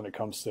 deference when it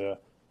comes to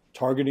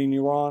targeting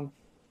Iran,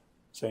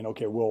 saying,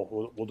 okay,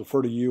 we'll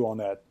defer to you on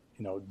that,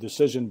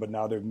 decision, but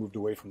now they've moved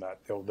away from that.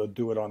 They'll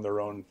do it on their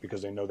own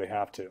because they know they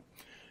have to.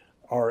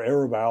 Our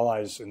Arab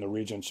allies in the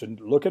region should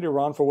look at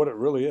Iran for what it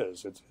really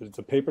is. It's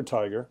a paper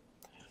tiger.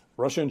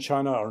 Russia and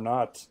China are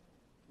not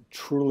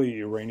truly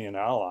Iranian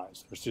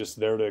allies. They're just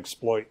there to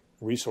exploit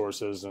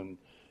resources and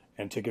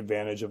take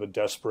advantage of a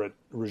desperate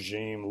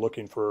regime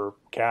looking for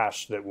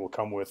cash that will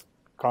come with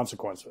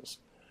consequences.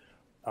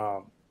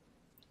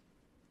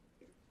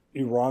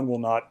 Iran will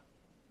not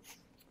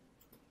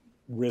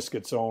risk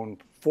its own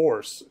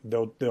force.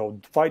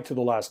 They'll fight to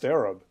the last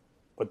Arab,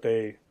 but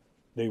they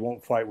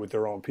won't fight with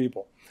their own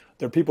people.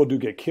 Their people do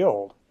get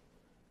killed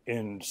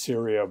in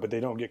Syria, but they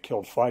don't get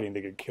killed fighting.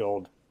 They get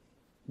killed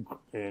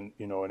in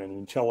an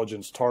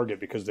intelligence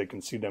target because they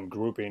can see them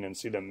grouping and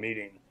see them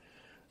meeting.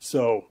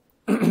 So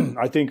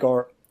I think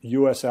our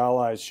U.S.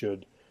 allies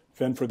should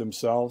fend for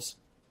themselves.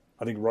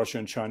 I think Russia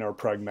and China are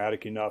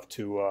pragmatic enough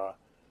to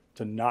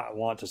not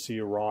want to see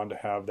Iran to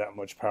have that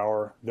much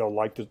power. They're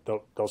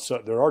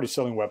already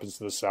selling weapons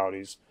to the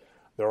Saudis.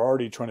 They're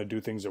already trying to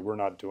do things that we're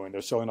not doing.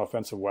 They're selling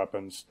offensive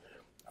weapons.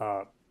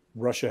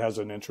 Russia has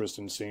an interest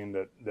in seeing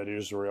that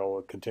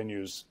Israel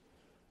continues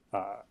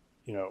to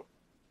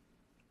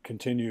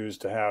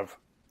have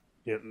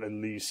at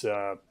least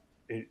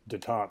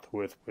detente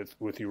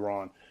with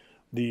Iran.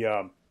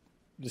 The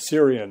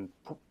Syrian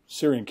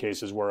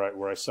cases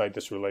where I cite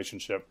this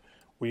relationship,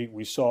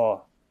 we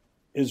saw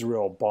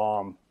Israel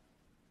bomb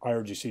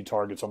IRGC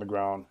targets on the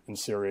ground in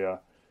Syria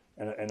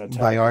and attack.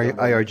 By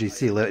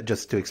IRGC,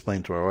 just to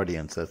explain to our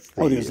audience, that's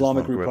the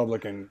Islamic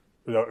Republican,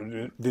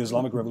 the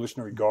Islamic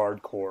Revolutionary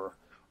Guard Corps.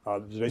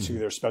 Basically,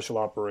 they're special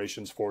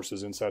operations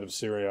forces inside of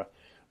Syria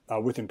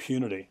with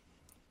impunity.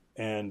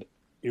 And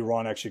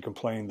Iran actually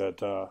complained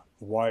that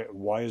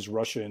why is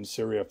Russia in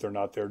Syria if they're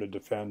not there to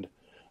defend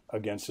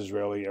against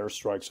Israeli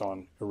airstrikes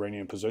on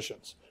Iranian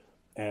positions?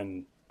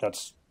 And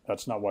that's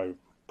not why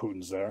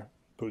Putin's there.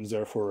 Putin's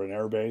there for an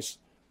air base.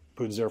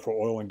 Putin's there for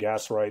oil and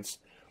gas rights,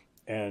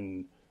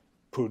 and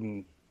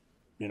Putin,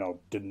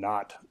 did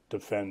not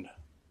defend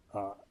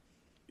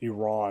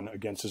Iran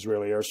against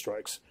Israeli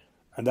airstrikes.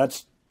 And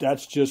that's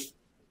just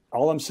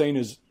all I'm saying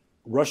is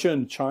Russia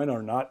and China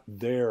are not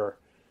there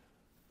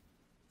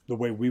the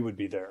way we would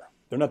be there.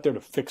 They're not there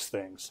to fix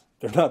things.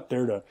 They're not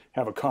there to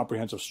have a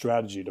comprehensive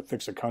strategy to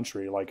fix a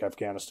country like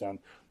Afghanistan.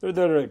 They're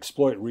there to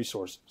exploit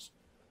resources.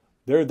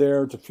 They're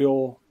there to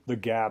fill the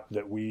gap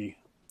that we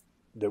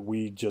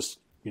just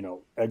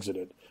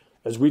exited.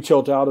 As we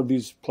tilt out of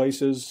these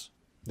places,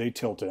 they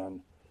tilt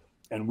in.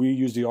 And we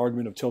use the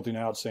argument of tilting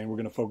out, saying we're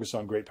going to focus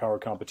on great power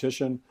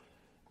competition.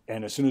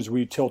 And as soon as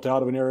we tilt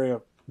out of an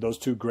area, those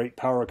two great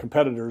power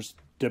competitors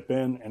dip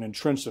in and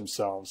entrench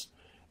themselves.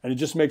 And it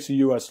just makes the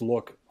U.S.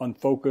 look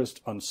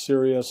unfocused,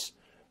 unserious.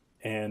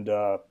 And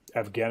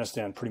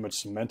Afghanistan pretty much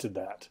cemented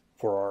that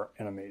for our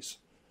enemies,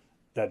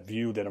 that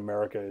view that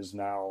America is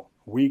now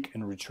weak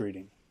and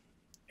retreating.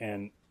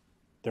 And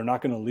they're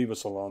not going to leave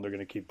us alone. They're going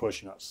to keep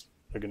pushing us.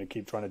 They're going to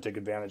keep trying to take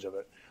advantage of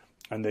it.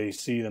 And they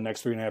see the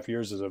next 3.5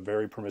 years as a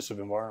very permissive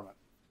environment.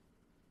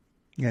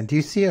 And do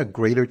you see a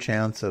greater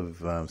chance of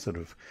sort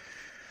of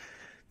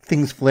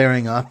things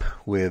flaring up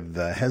with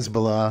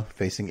Hezbollah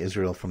facing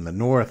Israel from the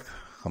north,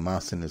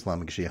 Hamas and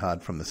Islamic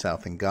Jihad from the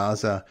south in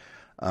Gaza?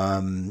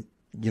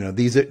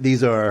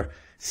 These are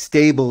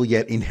stable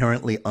yet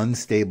inherently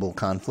unstable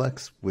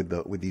conflicts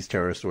with these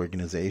terrorist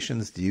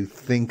organizations. Do you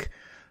think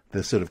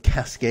the sort of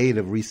cascade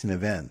of recent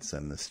events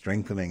and the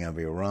strengthening of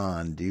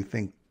Iran, do you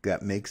think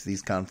that makes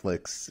these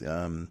conflicts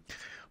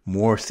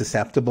more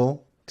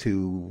susceptible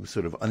to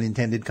sort of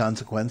unintended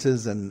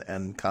consequences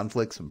and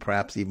conflicts, and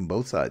perhaps even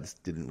both sides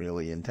didn't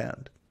really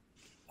intend?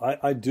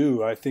 I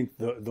do. I think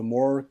the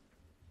more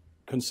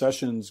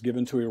concessions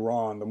given to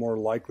Iran, the more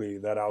likely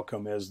that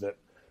outcome is that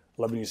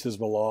Lebanese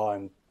Hezbollah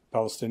and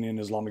Palestinian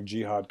Islamic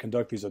Jihad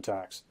conduct these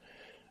attacks,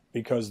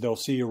 because they'll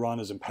see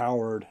Iran as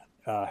empowered,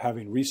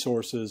 having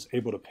resources,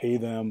 able to pay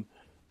them,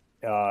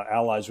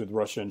 allies with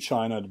Russia and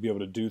China to be able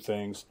to do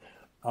things.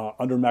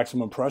 Under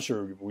maximum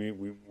pressure,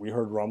 we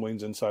heard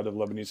rumblings inside of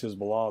Lebanese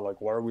Hezbollah,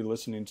 like, why are we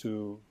listening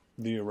to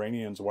the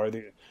Iranians? Why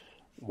do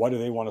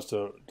they want us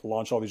to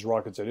launch all these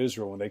rockets at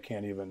Israel when they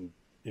can't even,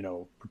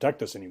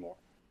 protect us anymore?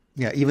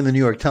 Yeah, even the New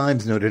York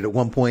Times noted at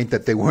one point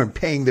that they weren't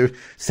paying their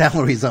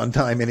salaries on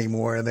time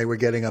anymore, and they were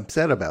getting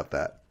upset about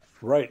that.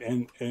 Right,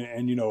 and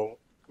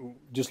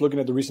just looking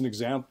at the recent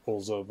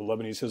examples of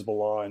Lebanese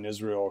Hezbollah and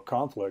Israel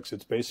conflicts,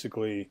 it's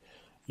basically,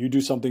 you do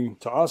something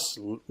to us,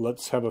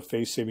 let's have a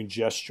face-saving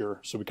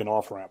gesture so we can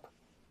off-ramp.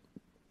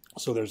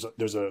 So there's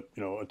a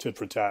tit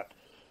for tat,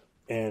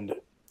 and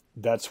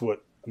that's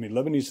what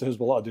Lebanese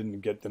Hezbollah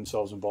didn't get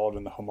themselves involved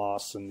in the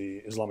Hamas and the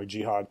Islamic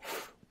Jihad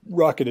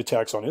rocket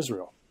attacks on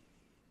Israel,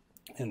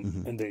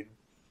 and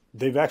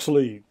they've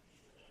actually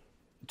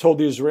told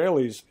the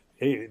Israelis,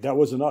 hey, that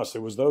wasn't us,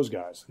 it was those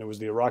guys, and it was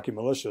the Iraqi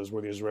militias,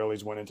 where the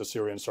Israelis went into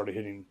Syria and started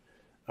hitting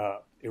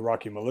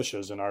Iraqi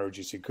militias and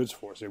IRGC Quds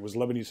Force. It was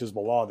Lebanese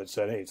Hezbollah that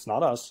said, hey, it's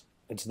not us,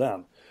 it's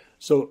them.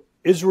 So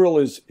Israel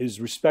is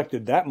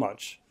respected that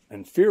much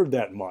and feared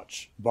that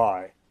much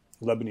by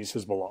Lebanese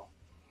Hezbollah.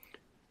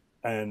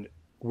 And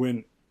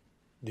when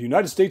the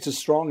United States is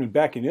strong in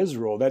backing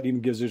Israel, that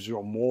even gives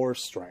Israel more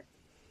strength.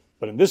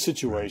 But in this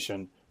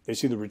situation, they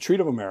see the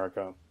retreat of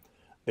America,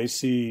 they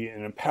see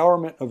an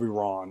empowerment of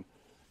Iran.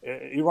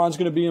 Iran's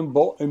going to be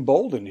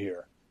emboldened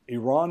here.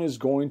 Iran is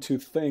going to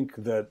think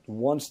that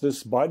once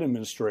this Biden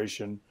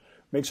administration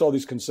makes all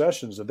these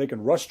concessions, that they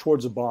can rush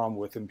towards a bomb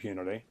with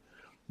impunity.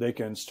 They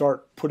can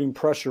start putting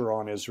pressure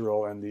on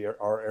Israel and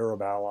our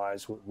Arab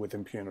allies with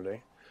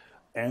impunity,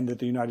 and that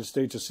the United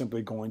States is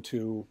simply going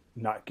to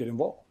not get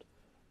involved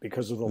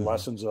because of the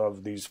lessons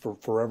of these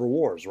forever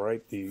wars,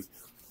 right? The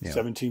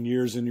 17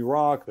 years in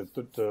Iraq,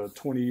 the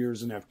 20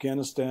 years in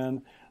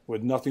Afghanistan,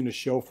 with nothing to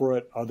show for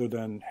it other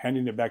than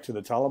handing it back to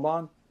the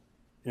Taliban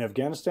in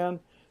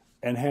Afghanistan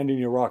and handing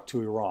Iraq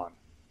to Iran.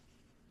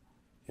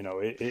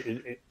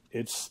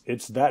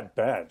 It's that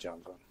bad,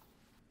 Jonathan.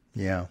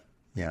 Yeah,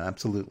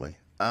 absolutely.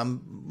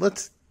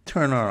 Let's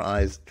turn our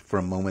eyes for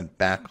a moment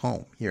back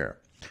home here.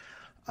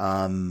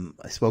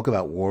 I spoke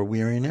about war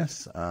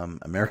weariness.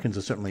 Americans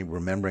are certainly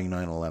remembering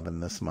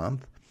 9/11 this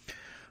month.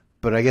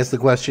 But I guess the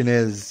question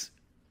is,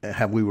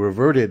 have we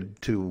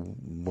reverted to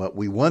what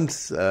we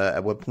once,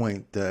 at what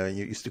point,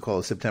 you used to call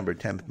a September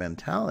 10th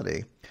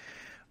mentality?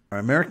 Are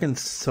Americans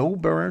so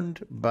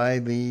burned by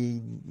the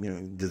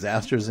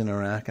disasters in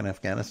Iraq and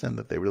Afghanistan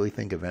that they really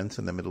think events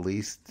in the Middle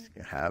East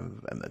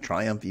and the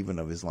triumph even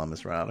of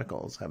Islamist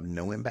radicals have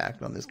no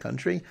impact on this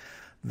country?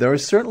 There are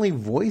certainly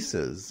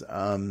voices,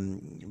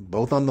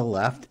 both on the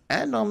left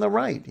and on the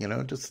right.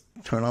 Just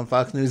turn on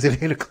Fox News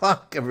at 8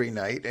 o'clock every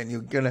night, and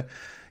you're gonna,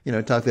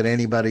 talk that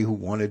anybody who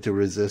wanted to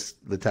resist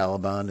the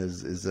Taliban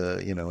is a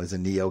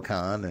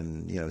neocon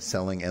and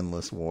selling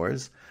endless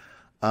wars.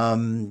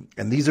 And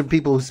these are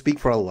people who speak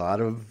for a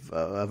lot of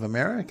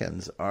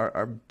Americans.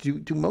 Do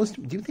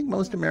you think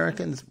most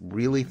Americans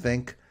really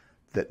think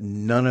that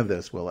none of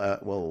this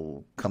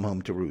will come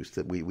home to roost?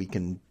 That we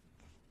can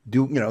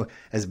do,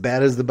 as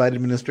bad as the Biden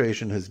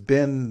administration has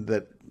been,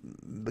 that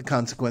the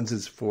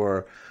consequences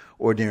for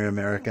ordinary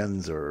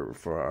Americans or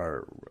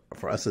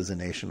for us as a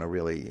nation are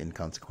really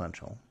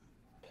inconsequential?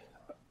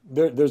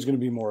 There's going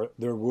to be more.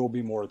 There will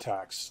be more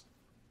attacks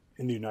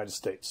in the United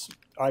States,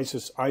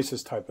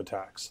 ISIS type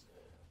attacks.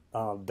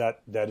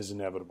 That is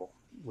inevitable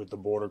with the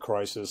border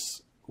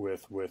crisis,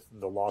 with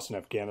the loss in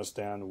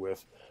Afghanistan,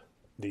 with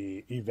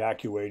the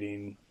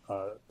evacuating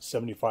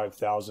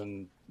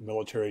 75,000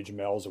 military-age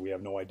males that we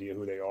have no idea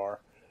who they are.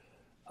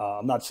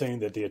 I'm not saying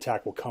that the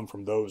attack will come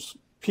from those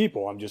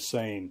people. I'm just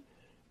saying,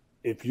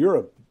 if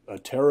you're a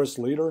terrorist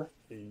leader,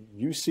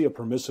 you see a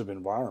permissive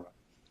environment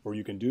where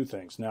you can do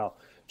things. Now,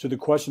 to the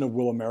question of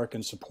will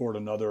Americans support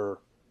another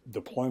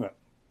deployment,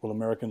 will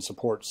Americans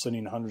support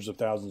sending hundreds of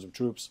thousands of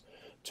troops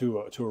to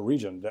a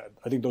region,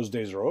 I think those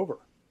days are over.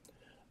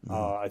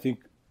 I think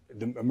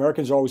the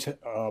Americans always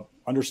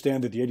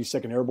understand that the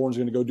 82nd Airborne is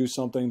going to go do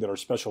something, that our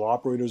special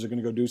operators are going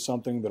to go do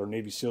something, that our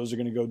Navy SEALs are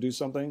going to go do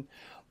something.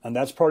 And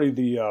that's part of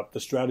the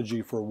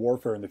strategy for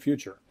warfare in the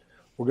future.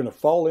 We're going to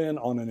fall in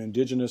on an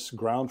indigenous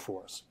ground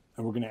force,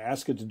 and we're going to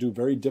ask it to do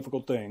very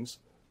difficult things,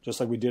 just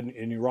like we did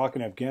in Iraq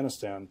and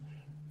Afghanistan.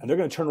 And they're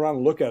going to turn around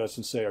and look at us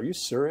and say, are you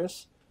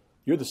serious?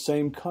 You're the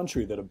same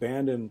country that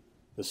abandoned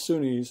the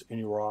Sunnis in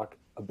Iraq,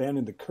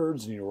 abandoned the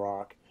Kurds in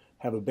Iraq,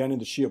 have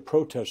abandoned the Shia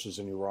protesters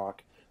in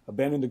Iraq,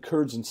 abandoned the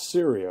Kurds in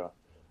Syria,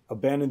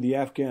 abandoned the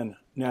Afghan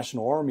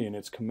National Army and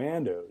its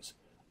commandos,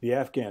 the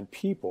Afghan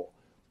people.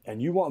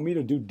 And you want me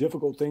to do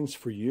difficult things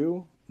for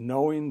you,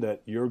 knowing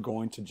that you're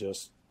going to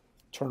just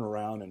turn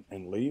around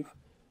and leave,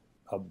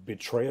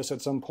 betray us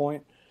at some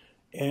point?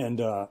 And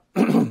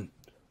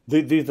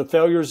the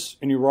failures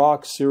in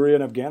Iraq, Syria,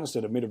 and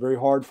Afghanistan have made it very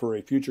hard for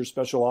a future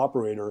special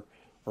operator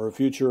or a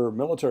future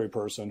military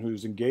person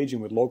who's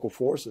engaging with local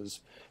forces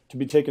to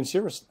be taken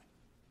seriously.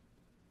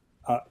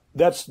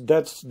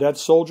 That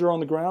soldier on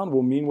the ground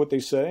will mean what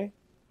they say.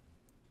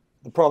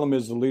 The problem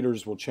is the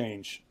leaders will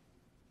change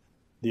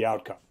the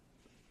outcome.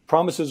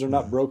 Promises are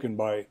not broken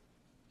by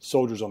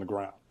soldiers on the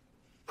ground.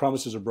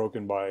 Promises are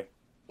broken by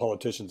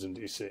politicians in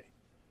D.C.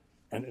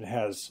 And it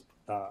has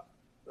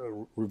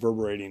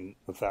reverberating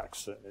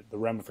effects. The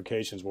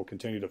ramifications will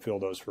continue to feel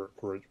those for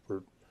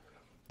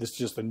this is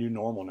just the new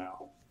normal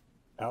now.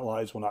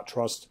 Allies will not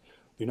trust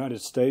the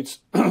United States,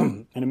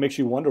 and it makes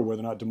you wonder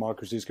whether or not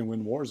democracies can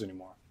win wars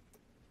anymore.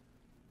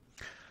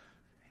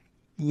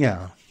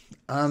 Yeah.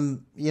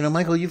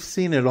 Michael, you've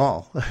seen it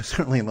all,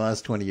 certainly in the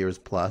last 20 years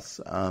plus,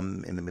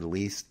 in the Middle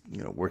East,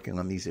 working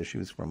on these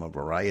issues from a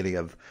variety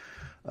of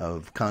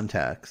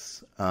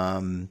contexts.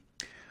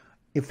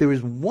 If there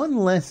is one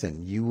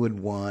lesson you would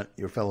want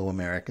your fellow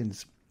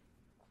Americans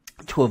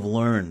to have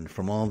learned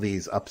from all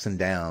these ups and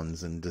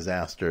downs and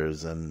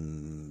disasters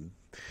and,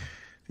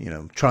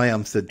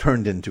 triumphs that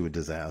turned into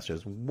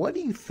disasters, what do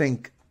you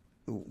think,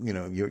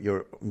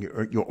 your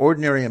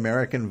ordinary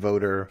American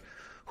voter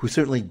who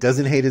certainly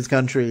doesn't hate his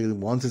country,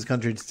 wants his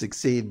country to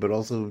succeed, but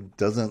also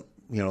doesn't,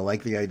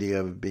 like the idea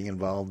of being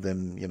involved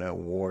in,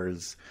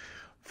 wars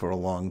for a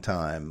long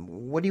time.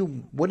 What do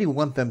you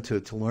want them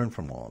to learn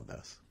from all of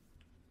this?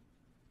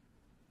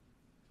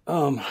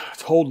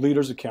 To hold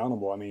leaders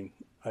accountable. I mean,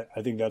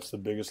 I think that's the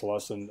biggest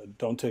lesson.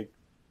 Don't take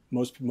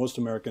most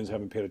Americans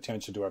haven't paid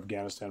attention to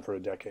Afghanistan for a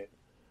decade,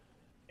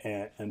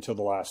 and until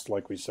the last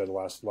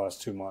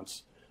 2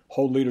 months.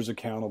 Hold leaders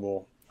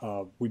accountable.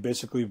 We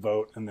basically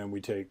vote, and then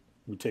we take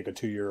a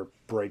 2-year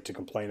break to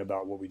complain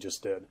about what we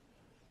just did,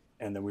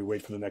 and then we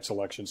wait for the next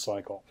election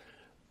cycle.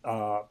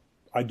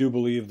 I do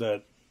believe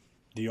that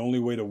the only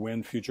way to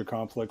win future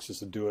conflicts is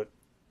to do it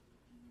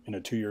in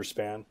a 2-year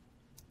span,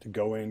 to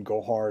go in,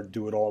 go hard,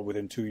 do it all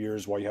within 2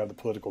 years while you have the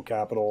political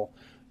capital,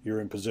 you're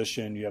in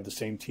position, you have the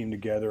same team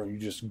together, and you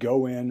just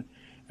go in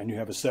and you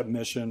have a set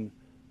mission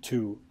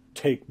to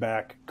take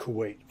back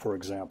Kuwait, for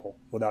example,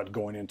 without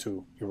going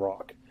into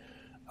Iraq.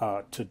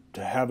 To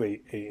have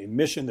a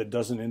mission that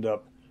doesn't end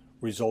up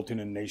resulting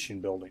in nation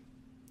building.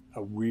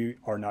 We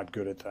are not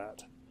good at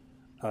that.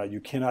 You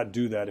cannot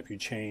do that if you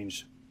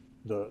change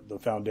the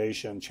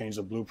foundation, change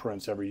the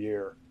blueprints every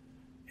year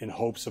in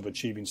hopes of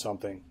achieving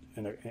something.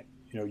 And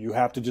you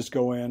have to just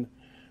go in,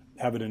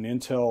 have it an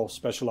intel,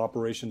 special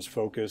operations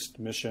focused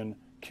mission,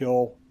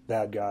 kill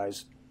bad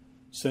guys,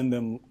 send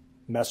them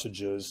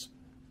messages,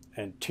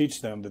 and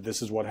teach them that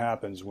this is what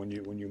happens when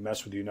you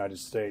mess with the United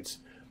States,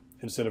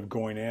 instead of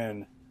going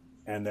in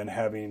and then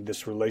having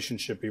this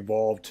relationship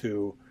evolve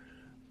to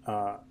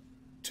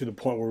the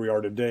point where we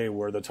are today,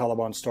 where the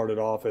Taliban started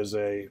off as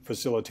a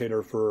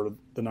facilitator for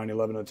the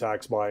 9/11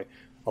 attacks by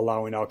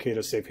allowing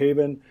Al-Qaeda safe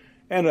haven,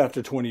 and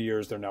after 20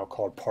 years, they're now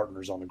called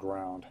partners on the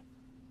ground.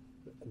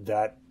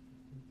 That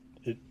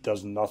it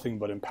does nothing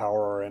but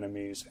empower our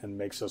enemies and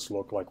makes us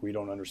look like we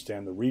don't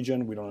understand the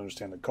region, we don't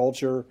understand the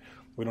culture,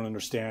 we don't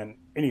understand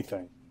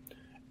anything.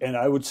 And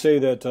I would say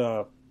that,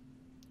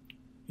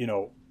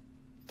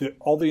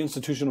 all the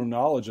institutional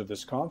knowledge of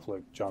this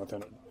conflict,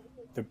 Jonathan,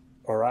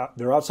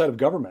 they're outside of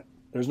government.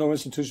 There's no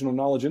institutional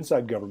knowledge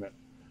inside government.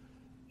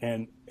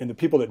 And the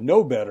people that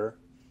know better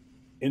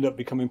end up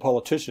becoming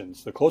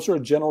politicians. The closer a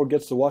general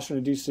gets to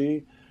Washington,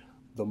 D.C.,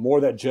 the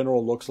more that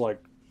general looks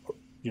like,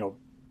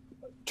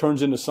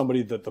 turns into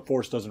somebody that the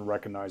force doesn't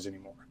recognize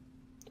anymore.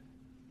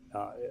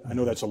 I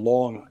know that's a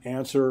long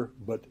answer,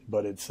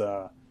 but it's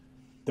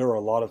there are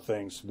a lot of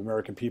things the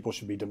American people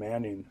should be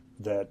demanding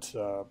that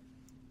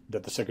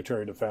the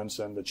Secretary of Defense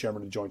and the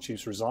Chairman of the Joint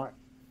Chiefs resign,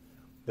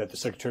 that the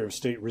Secretary of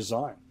State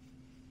resign.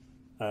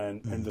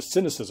 And the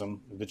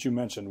cynicism that you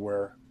mentioned,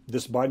 where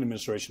this Biden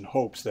administration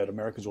hopes that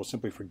Americans will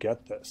simply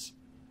forget this.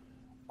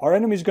 Our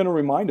enemy is going to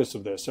remind us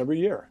of this every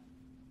year.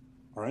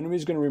 Our enemy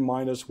is going to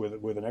remind us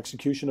with an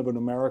execution of an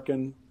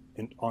American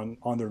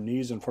on their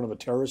knees in front of a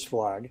terrorist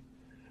flag.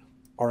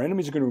 Our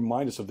enemy is going to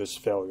remind us of this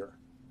failure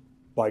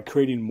by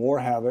creating more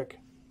havoc,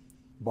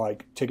 by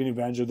taking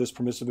advantage of this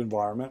permissive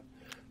environment.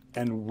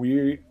 And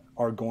we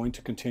are going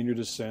to continue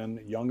to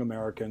send young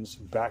Americans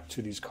back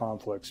to these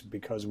conflicts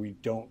because we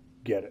don't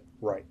get it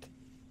right.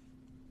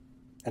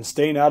 And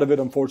staying out of it,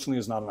 unfortunately,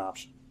 is not an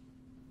option.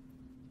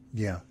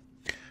 Yeah.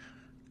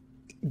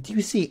 Do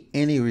you see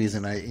any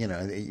reason?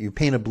 You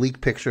paint a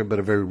bleak picture, but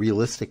a very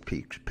realistic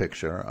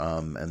picture,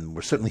 and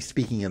we're certainly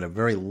speaking at a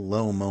very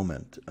low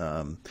moment,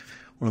 one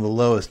of the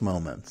lowest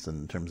moments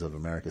in terms of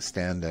America's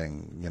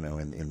standing,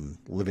 in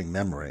living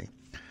memory.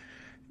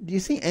 Do you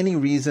see any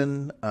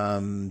reason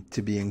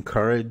to be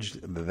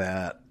encouraged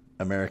that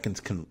Americans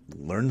can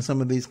learn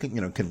some of these,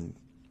 can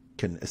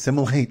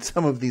assimilate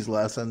some of these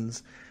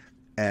lessons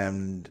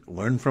and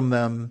learn from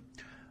them?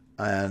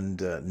 And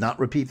not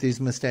repeat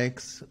these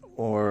mistakes,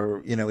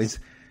 or every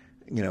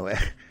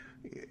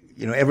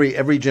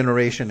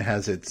generation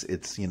has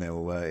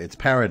its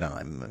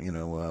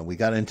paradigm. We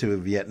got into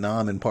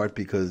Vietnam in part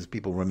because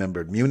people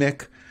remembered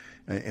Munich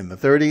in the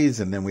 30s,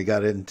 and then we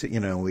got into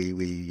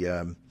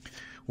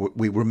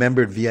we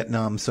remembered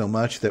Vietnam so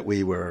much that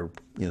we were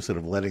sort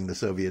of letting the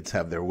Soviets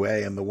have their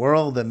way in the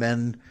world, and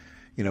then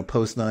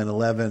post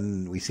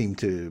 9/11, we seem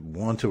to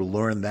want to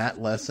learn that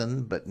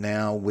lesson, but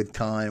now with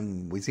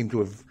time, we seem to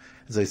have,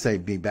 as I say,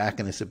 be back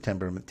in a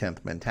September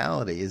 10th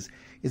mentality. Is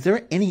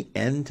there any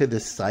end to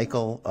this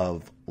cycle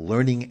of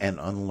learning and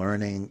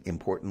unlearning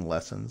important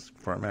lessons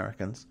for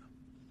Americans?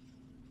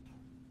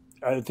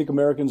 I think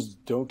Americans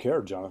don't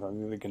care, Jonathan. I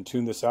mean, they can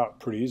tune this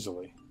out pretty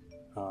easily.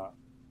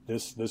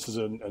 This is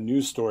a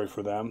news story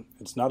for them.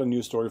 It's not a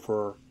news story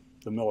for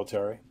the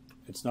military.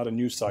 It's not a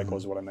news cycle,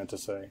 is what I meant to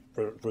say,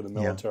 for the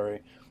military.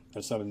 Yeah.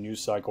 It's not a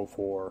news cycle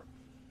for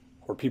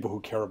people who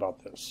care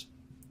about this.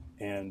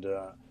 And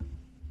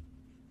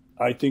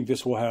I think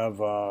this will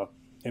have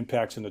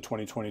impacts in the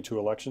 2022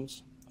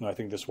 elections, and I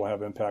think this will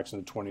have impacts in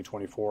the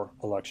 2024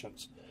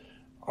 elections.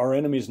 Our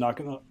enemy is not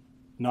going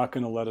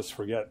to let us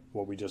forget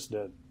what we just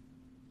did.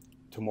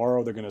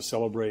 Tomorrow they're going to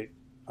celebrate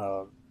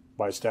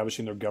by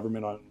establishing their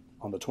government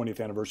on the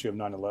 20th anniversary of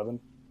 9/11.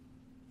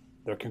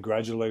 They're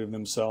congratulating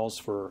themselves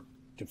for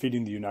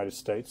defeating the United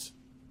States,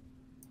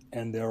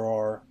 and there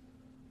are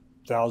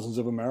thousands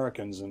of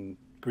Americans and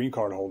green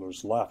card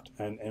holders left,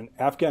 and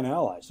Afghan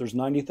allies. There's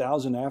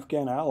 90,000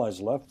 Afghan allies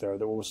left there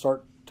that will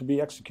start to be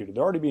executed.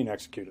 They're already being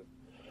executed,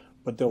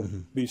 but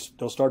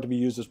they'll start to be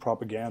used as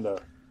propaganda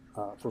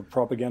for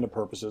propaganda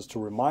purposes to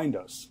remind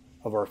us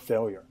of our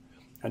failure,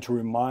 and to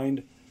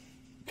remind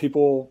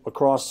people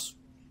across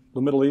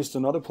the Middle East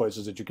and other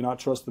places that you cannot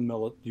trust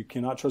you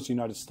cannot trust the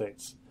United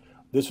States.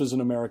 This was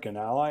an American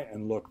ally,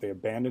 and look, they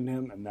abandoned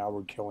him, and now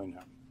we're killing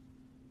him.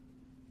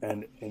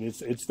 And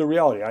it's the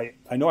reality.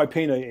 I know I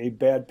paint a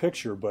bad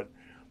picture, but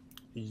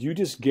you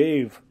just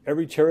gave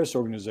every terrorist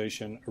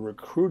organization a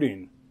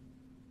recruiting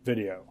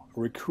video, a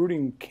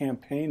recruiting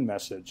campaign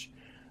message.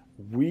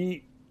 This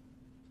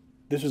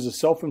is a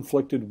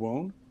self-inflicted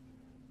wound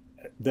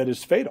that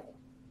is fatal.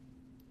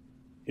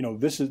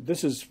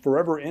 This is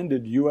forever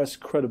ended U.S.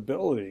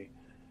 credibility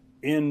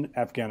in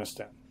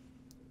Afghanistan,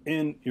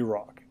 in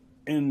Iraq,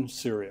 in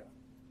Syria,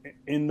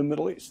 in the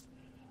Middle East.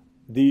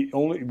 We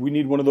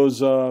need one of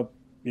those,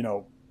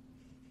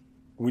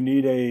 we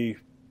need a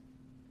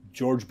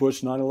George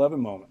Bush 9/11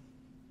 moment.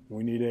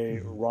 We need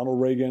a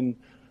Ronald Reagan,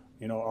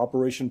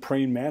 Operation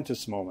Praying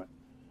Mantis moment.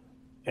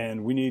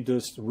 And we need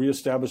to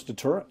reestablish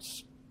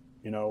deterrence.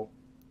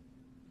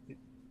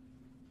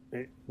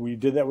 We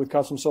did that with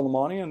Qasem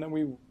Soleimani, and then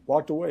we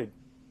walked away.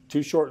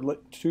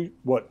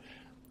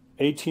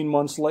 18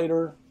 months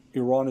later,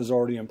 Iran is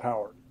already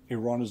empowered.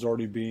 Iran is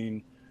already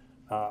being,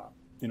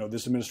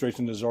 this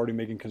administration is already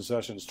making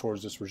concessions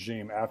towards this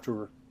regime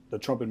after the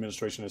Trump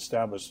administration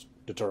established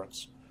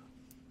deterrence,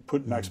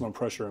 put maximum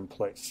pressure in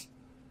place.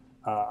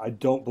 I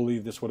don't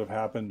believe this would have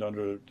happened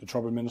under the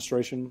Trump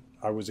administration.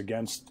 I was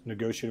against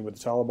negotiating with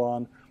the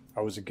Taliban.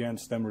 I was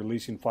against them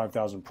releasing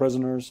 5,000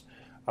 prisoners.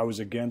 I was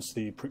against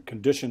the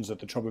conditions that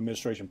the Trump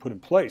administration put in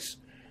place.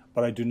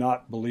 But I do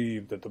not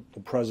believe that the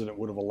president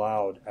would have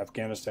allowed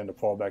Afghanistan to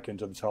fall back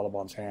into the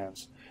Taliban's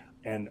hands.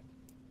 And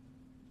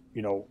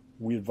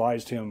we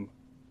advised him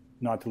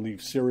not to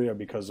leave Syria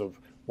because of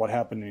what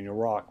happened in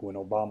Iraq when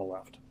Obama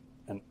left.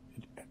 And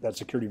that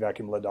security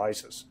vacuum led to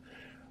ISIS.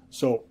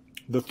 So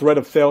the threat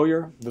of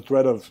failure, the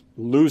threat of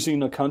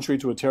losing a country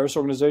to a terrorist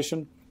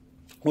organization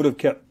would have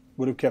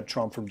kept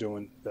Trump from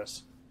doing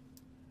this.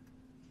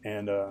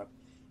 And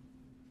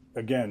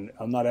again,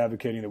 I'm not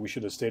advocating that we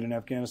should have stayed in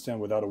Afghanistan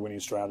without a winning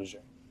strategy.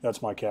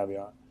 That's my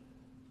caveat.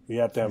 We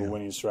have to have a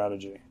winning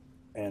strategy.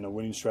 And a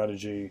winning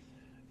strategy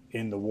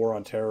in the war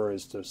on terror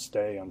is to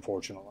stay,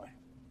 unfortunately.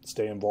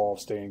 Stay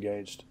involved, stay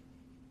engaged.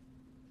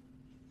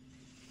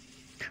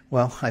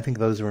 Well, I think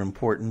those are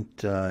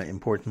important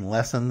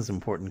lessons,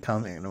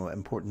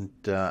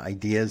 important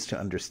ideas to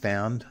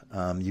understand.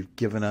 You've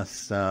given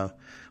us,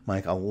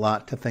 Mike, a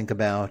lot to think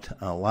about,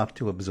 a lot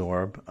to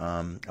absorb.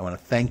 I want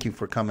to thank you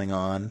for coming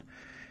on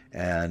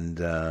and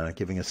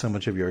giving us so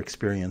much of your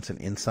experience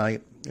and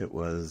insight. It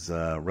was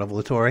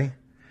revelatory.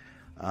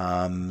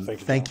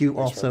 Thank you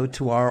also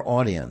to our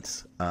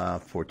audience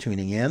for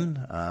tuning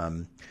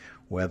in,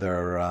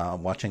 whether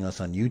watching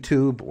us on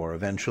YouTube or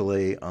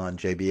eventually on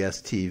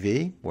JBS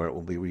TV, where it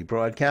will be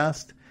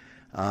rebroadcast,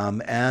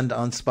 and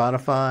on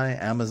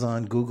Spotify,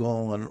 Amazon,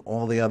 Google, and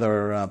all the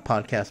other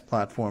podcast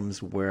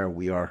platforms where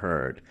we are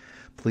heard.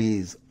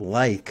 Please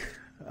like,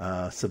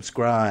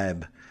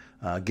 subscribe,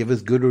 give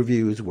us good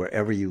reviews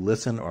wherever you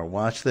listen or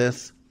watch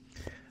this.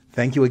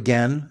 Thank you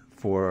again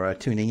for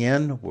tuning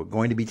in. We're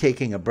going to be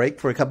taking a break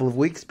for a couple of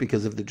weeks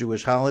because of the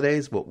Jewish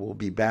holidays, but we'll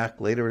be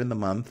back later in the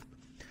month.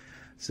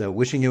 So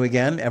wishing you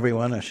again,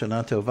 everyone, a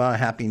Shana Tova, a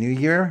Happy New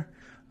Year,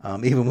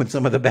 even with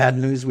some of the bad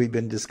news we've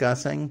been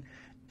discussing.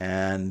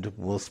 And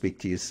we'll speak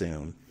to you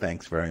soon.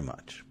 Thanks very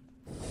much.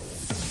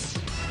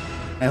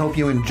 I hope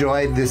you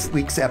enjoyed this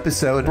week's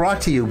episode,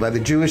 brought to you by the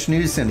Jewish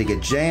News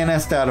Syndicate,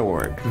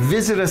 jns.org.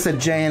 Visit us at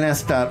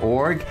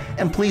jns.org,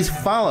 and please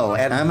follow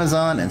at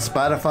Amazon and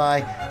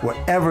Spotify,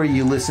 wherever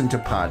you listen to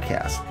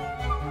podcasts.